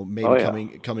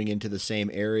 Maybe coming into the same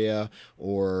area,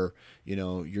 or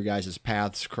your guys'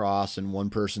 paths cross and one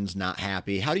person's not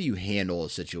happy. How do you handle a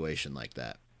situation like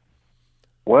that?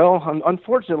 Well,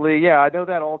 unfortunately, yeah, I know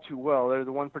that all too well. There's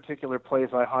one particular place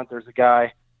I hunt. There's a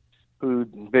guy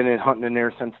who'd been hunting in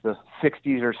there since the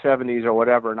 60s or 70s or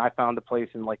whatever, and I found the place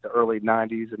in like the early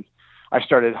 90s, and I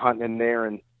started hunting in there,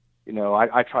 and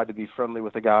I tried to be friendly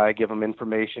with the guy, give him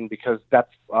information, because that's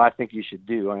what I think you should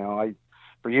do.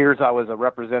 For years I was a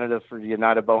representative for the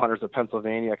United Bowhunters of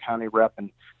Pennsylvania, county rep, and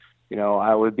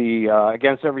I would be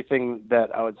against everything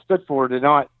that I would stood for to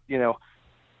not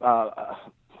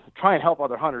try and help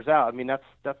other hunters out. I mean, that's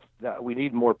we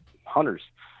need more hunters,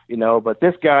 But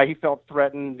this guy, he felt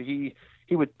threatened. He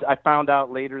would. I found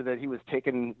out later that he was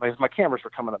taking my cameras were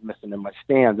coming up missing in my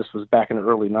stand. This was back in the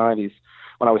early 90s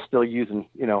when I was still using,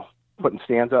 putting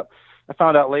stands up. I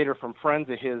found out later from friends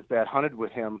of his that hunted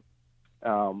with him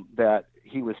that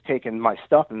he was taking my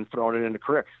stuff and throwing it in the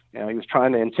creek. He was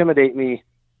trying to intimidate me,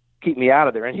 keep me out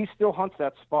of there. And he still hunts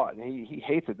that spot, and he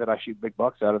hates it that I shoot big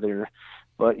bucks out of there.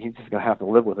 But he's just going to have to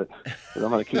live with it, because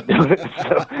I'm going to keep doing it.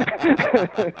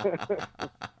 So.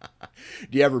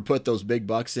 Do you ever put those big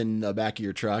bucks in the back of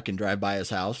your truck and drive by his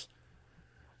house?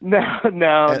 No.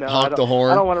 Honk the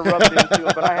horn? I don't want to rub it into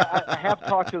it, but I have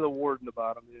talked to the warden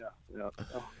about him. Yeah.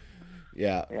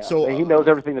 Yeah. So he knows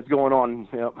everything that's going on.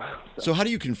 Yep. So how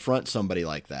do you confront somebody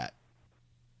like that?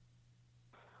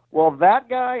 Well, that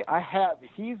guy,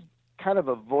 he's kind of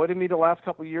avoided me the last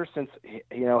couple of years since,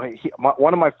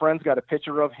 one of my friends got a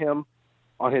picture of him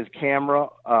on his camera.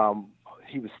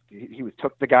 He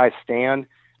took the guy's stand,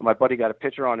 and my buddy got a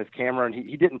picture on his camera, and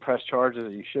he didn't press charges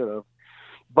as he should have.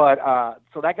 But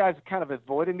so that guy's kind of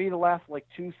avoided me the last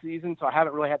 2 seasons, so I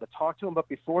haven't really had to talk to him. But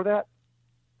before that,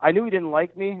 I knew he didn't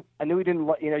like me. I knew he didn't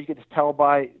you could just tell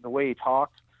by the way he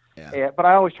talks. Yeah. But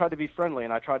I always tried to be friendly,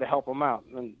 and I tried to help him out.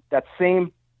 And that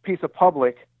same piece of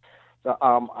public,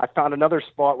 I found another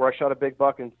spot where I shot a big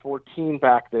buck in 14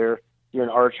 back there near an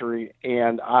archery,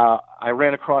 and I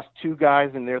ran across 2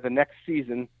 guys in there the next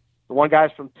season. The one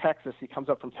guy's from Texas. He comes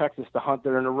up from Texas to hunt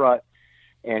there in the rut,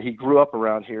 and he grew up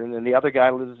around here. And then the other guy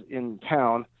lives in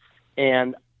town,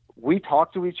 and we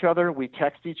talk to each other. We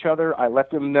text each other. I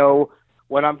let them know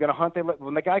when I'm going to hunt.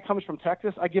 When the guy comes from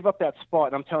Texas, I give up that spot,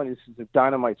 and I'm telling you, this is a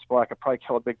dynamite spot. I could probably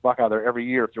kill a big buck out of there every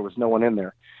year if there was no one in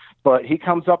there. But he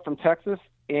comes up from Texas,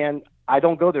 and I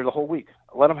don't go there the whole week.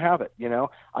 I let him have it.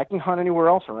 I can hunt anywhere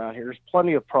else around here. There's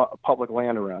plenty of public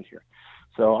land around here.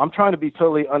 So I'm trying to be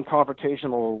totally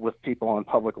unconfrontational with people on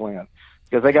public land,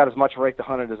 because they got as much right to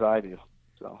hunt it as I do.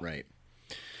 So. Right.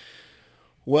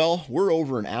 Well, we're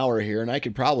over an hour here, and I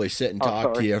could probably sit and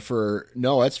talk to you for.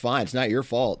 No, that's fine. It's not your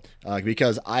fault,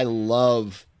 because I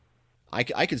love. I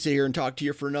could sit here and talk to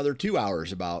you for another 2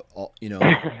 hours about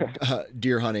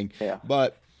deer hunting. Yeah.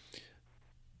 But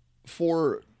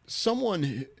for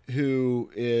someone who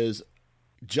is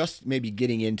just maybe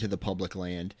getting into the public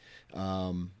land,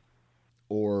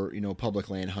 or public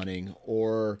land hunting,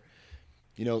 or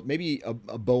maybe a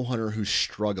bow hunter who's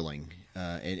struggling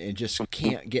and just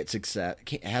can't get success,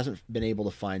 hasn't been able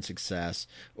to find success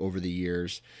over the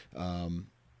years,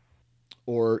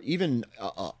 or even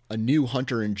a new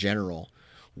hunter in general,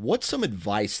 what's some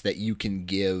advice that you can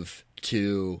give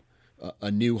to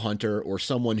a new hunter or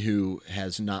someone who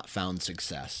has not found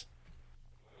success?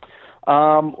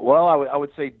 Well, I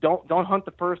would say don't hunt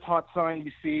the first hot sign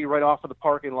you see right off of the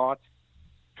parking lots.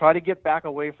 Try to get back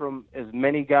away from as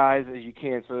many guys as you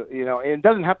can. So, and it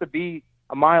doesn't have to be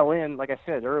a mile in. Like I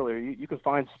said earlier, you can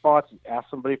find spots, ask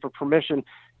somebody for permission,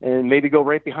 and maybe go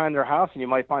right behind their house, and you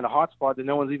might find a hot spot that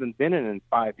no one's even been in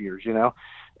 5 years,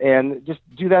 and just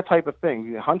do that type of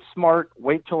thing. Hunt smart,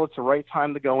 wait till it's the right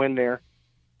time to go in there.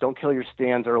 Don't kill your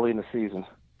stands early in the season.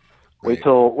 Right.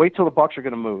 Wait till the bucks are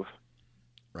going to move.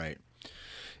 Right.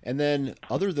 And then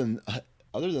other than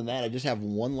that, I just have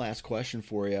one last question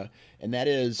for you, and that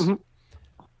is,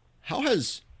 how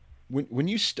has when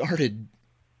you started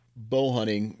bow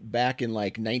hunting back in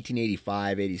like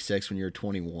 1985, 86, when you were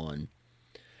 21,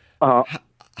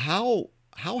 how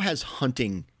has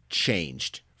hunting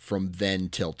changed from then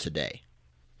till today?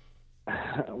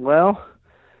 Well,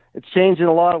 it's changed in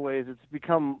a lot of ways. It's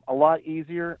become a lot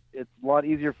easier. It's a lot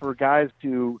easier for guys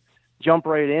to jump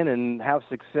right in and have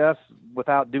success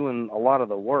without doing a lot of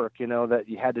the work, that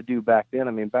you had to do back then.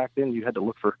 I mean, back then you had to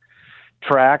look for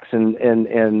tracks and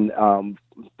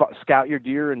scout your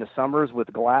deer in the summers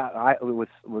with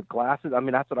glasses. I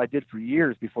mean, that's what I did for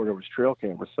years before there was trail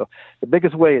cameras. So the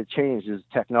biggest way it changed is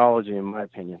technology, in my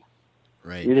opinion.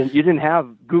 Right. You didn't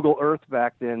have Google Earth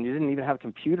back then. You didn't even have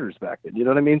computers back then. You know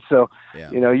what I mean? So,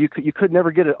 yeah. You could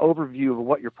never get an overview of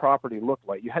what your property looked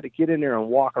like. You had to get in there and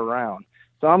walk around.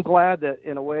 So I'm glad that,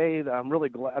 in a way, that I'm really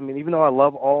glad. I mean, even though I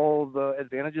love all the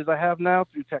advantages I have now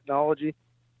through technology,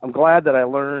 I'm glad that I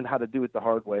learned how to do it the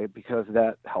hard way, because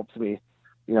that helps me.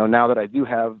 Now that I do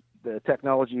have the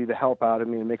technology to help out, it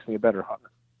makes me a better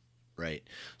hunter. Right.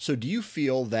 So do you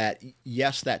feel that,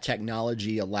 yes, that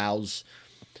technology allows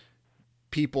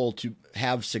people to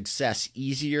have success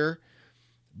easier,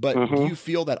 but do you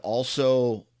feel that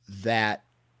also that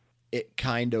it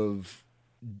kind of,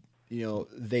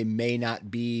 they may not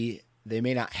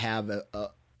have a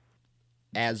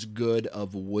as good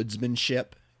of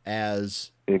woodsmanship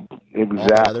as exactly all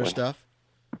the other stuff?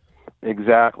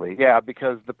 Exactly. Yeah,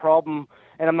 because the problem,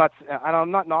 and I'm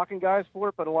not knocking guys for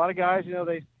it, but a lot of guys,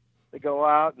 they go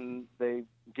out and they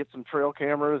get some trail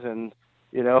cameras, and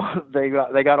they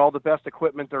got all the best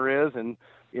equipment there is, and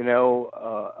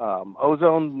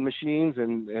ozone machines,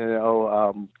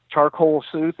 and charcoal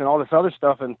suits and all this other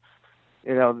stuff, and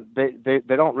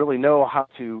they don't really know how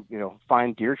to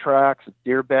find deer tracks,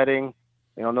 deer bedding.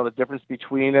 They don't know the difference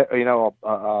between it,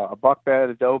 a buck bed,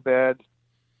 a doe bed.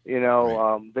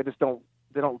 Right. They just don't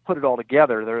put it all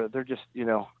together. They're just I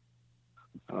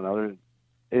don't know.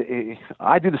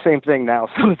 I do the same thing now,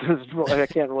 so I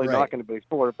can't really Right. knock anybody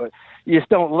for it. But you just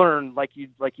don't learn like you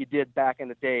did back in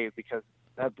the day, because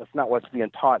that's not what's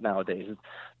being taught nowadays.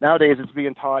 Nowadays it's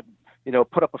being taught,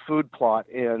 put up a food plot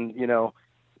and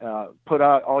put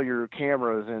out all your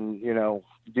cameras, and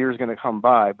deer's going to come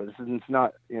by. But it's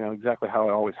not exactly how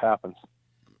it always happens.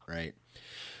 Right.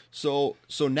 So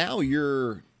now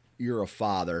you're a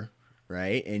father,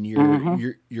 right? And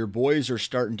your boys are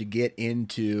starting to get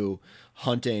into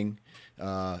hunting,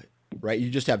 right? You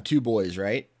just have 2 boys,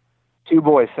 right? 2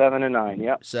 boys, 7 and 9.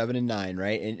 Yep. 7 and 9,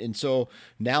 right? And so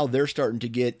now they're starting to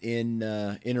get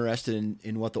interested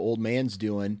in what the old man's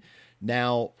doing.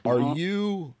 Now, are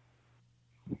you,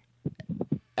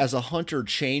 as a hunter,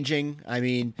 changing? I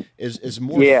mean, is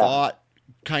more thought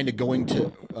kind of going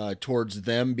to towards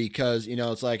them, because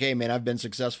it's like, hey man, I've been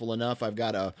successful enough, I've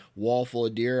got a wall full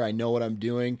of deer, I know what I'm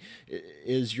doing.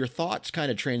 Is your thoughts kind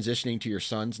of transitioning to your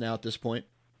sons now at this point?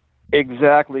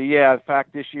 Exactly. Yeah. In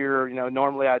fact, this year,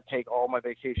 normally I'd take all my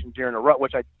vacation during a rut,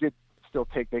 which I did still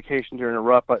take vacation during a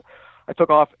rut, but I took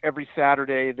off every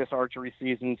Saturday this archery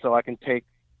season so I can take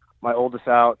my oldest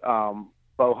out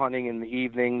bow hunting in the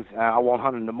evenings. I won't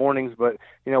hunt in the mornings, but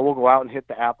we'll go out and hit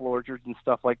the apple orchards and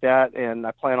stuff like that. And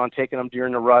I plan on taking him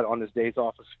during the rut on his days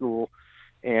off of school.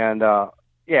 And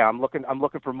I'm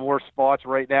looking for more spots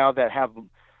right now that have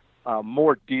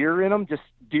more deer in them, just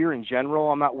deer in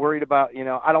general. I'm not worried about,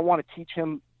 I don't want to teach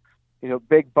him,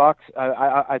 big bucks.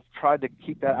 I tried to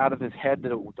keep that out of his head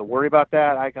to worry about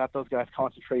that. I got those guys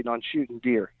concentrating on shooting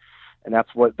deer. And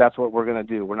that's what we're going to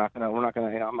do. I'm not going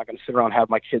to sit around and have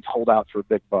my kids hold out for a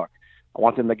big buck. I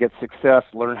want them to get success,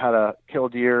 learn how to kill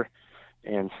deer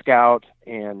and scout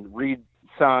and read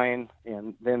sign,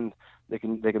 and then they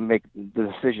can make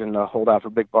the decision to hold out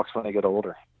for big bucks when they get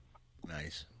older.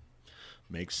 Nice.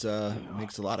 Makes a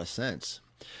lot of sense.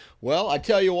 Well, I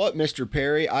tell you what, Mr.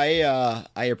 Perry,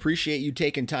 I appreciate you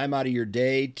taking time out of your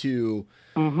day to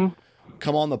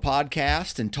come on the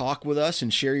podcast and talk with us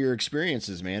and share your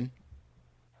experiences, man.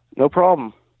 No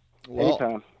problem. Well,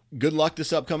 anytime. Good luck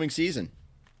this upcoming season.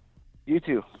 You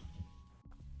too.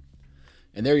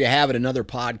 And there you have it, another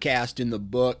podcast in the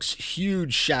books.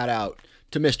 Huge shout out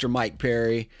to Mr. Mike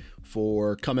Perry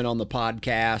for coming on the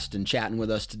podcast and chatting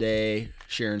with us today,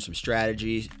 sharing some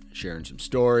strategies, sharing some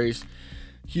stories.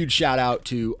 Huge shout out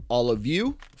to all of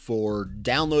you for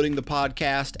downloading the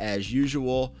podcast as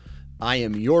usual. I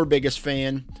am your biggest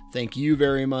fan. Thank you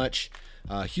very much.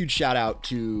 Huge shout out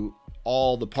to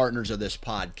all the partners of this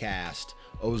podcast: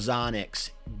 Ozonics,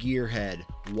 Gearhead,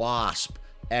 Wasp,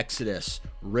 Exodus,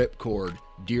 Ripcord,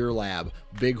 Deer Lab,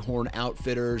 Bighorn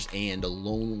Outfitters, and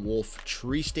Lone Wolf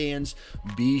Tree Stands.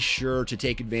 Be sure to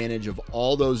take advantage of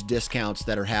all those discounts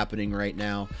that are happening right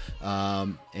now.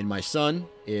 And my son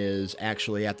is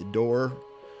actually at the door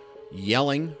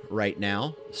yelling right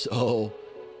now, so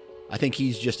I think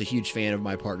he's just a huge fan of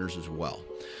my partners as well.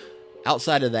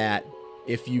 Outside of that,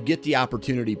 if you get the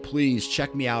opportunity, please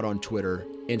check me out on Twitter,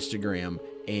 Instagram,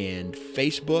 and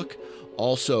Facebook.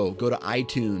 Also, go to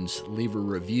iTunes, leave a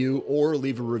review, or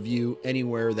leave a review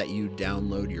anywhere that you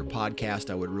download your podcast.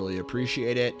 I would really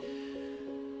appreciate it.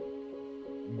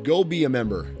 Go be a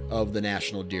member of the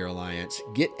National Deer Alliance.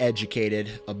 Get educated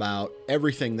about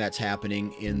everything that's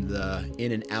happening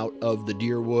in and out of the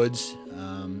deer woods.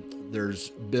 There's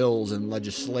bills and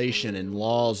legislation and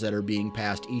laws that are being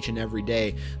passed each and every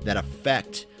day that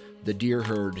affect the deer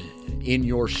herd in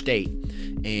your state.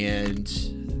 And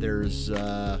there's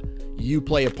you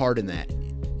play a part in that.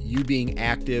 You being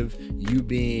active, you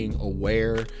being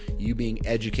aware, you being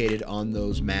educated on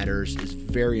those matters is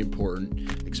very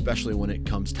important, especially when it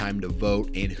comes time to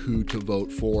vote and who to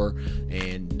vote for.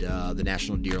 And the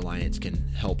National Deer Alliance can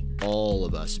help all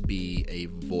of us be a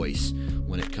voice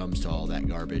when it comes to all that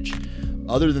garbage.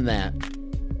 Other than that,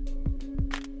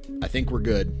 I think we're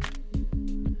good.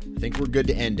 I think we're good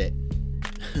to end it.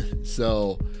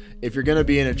 So if you're going to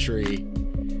be in a tree,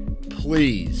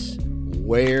 please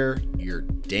wear your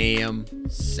damn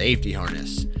safety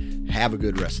harness. Have a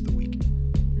good rest of the week.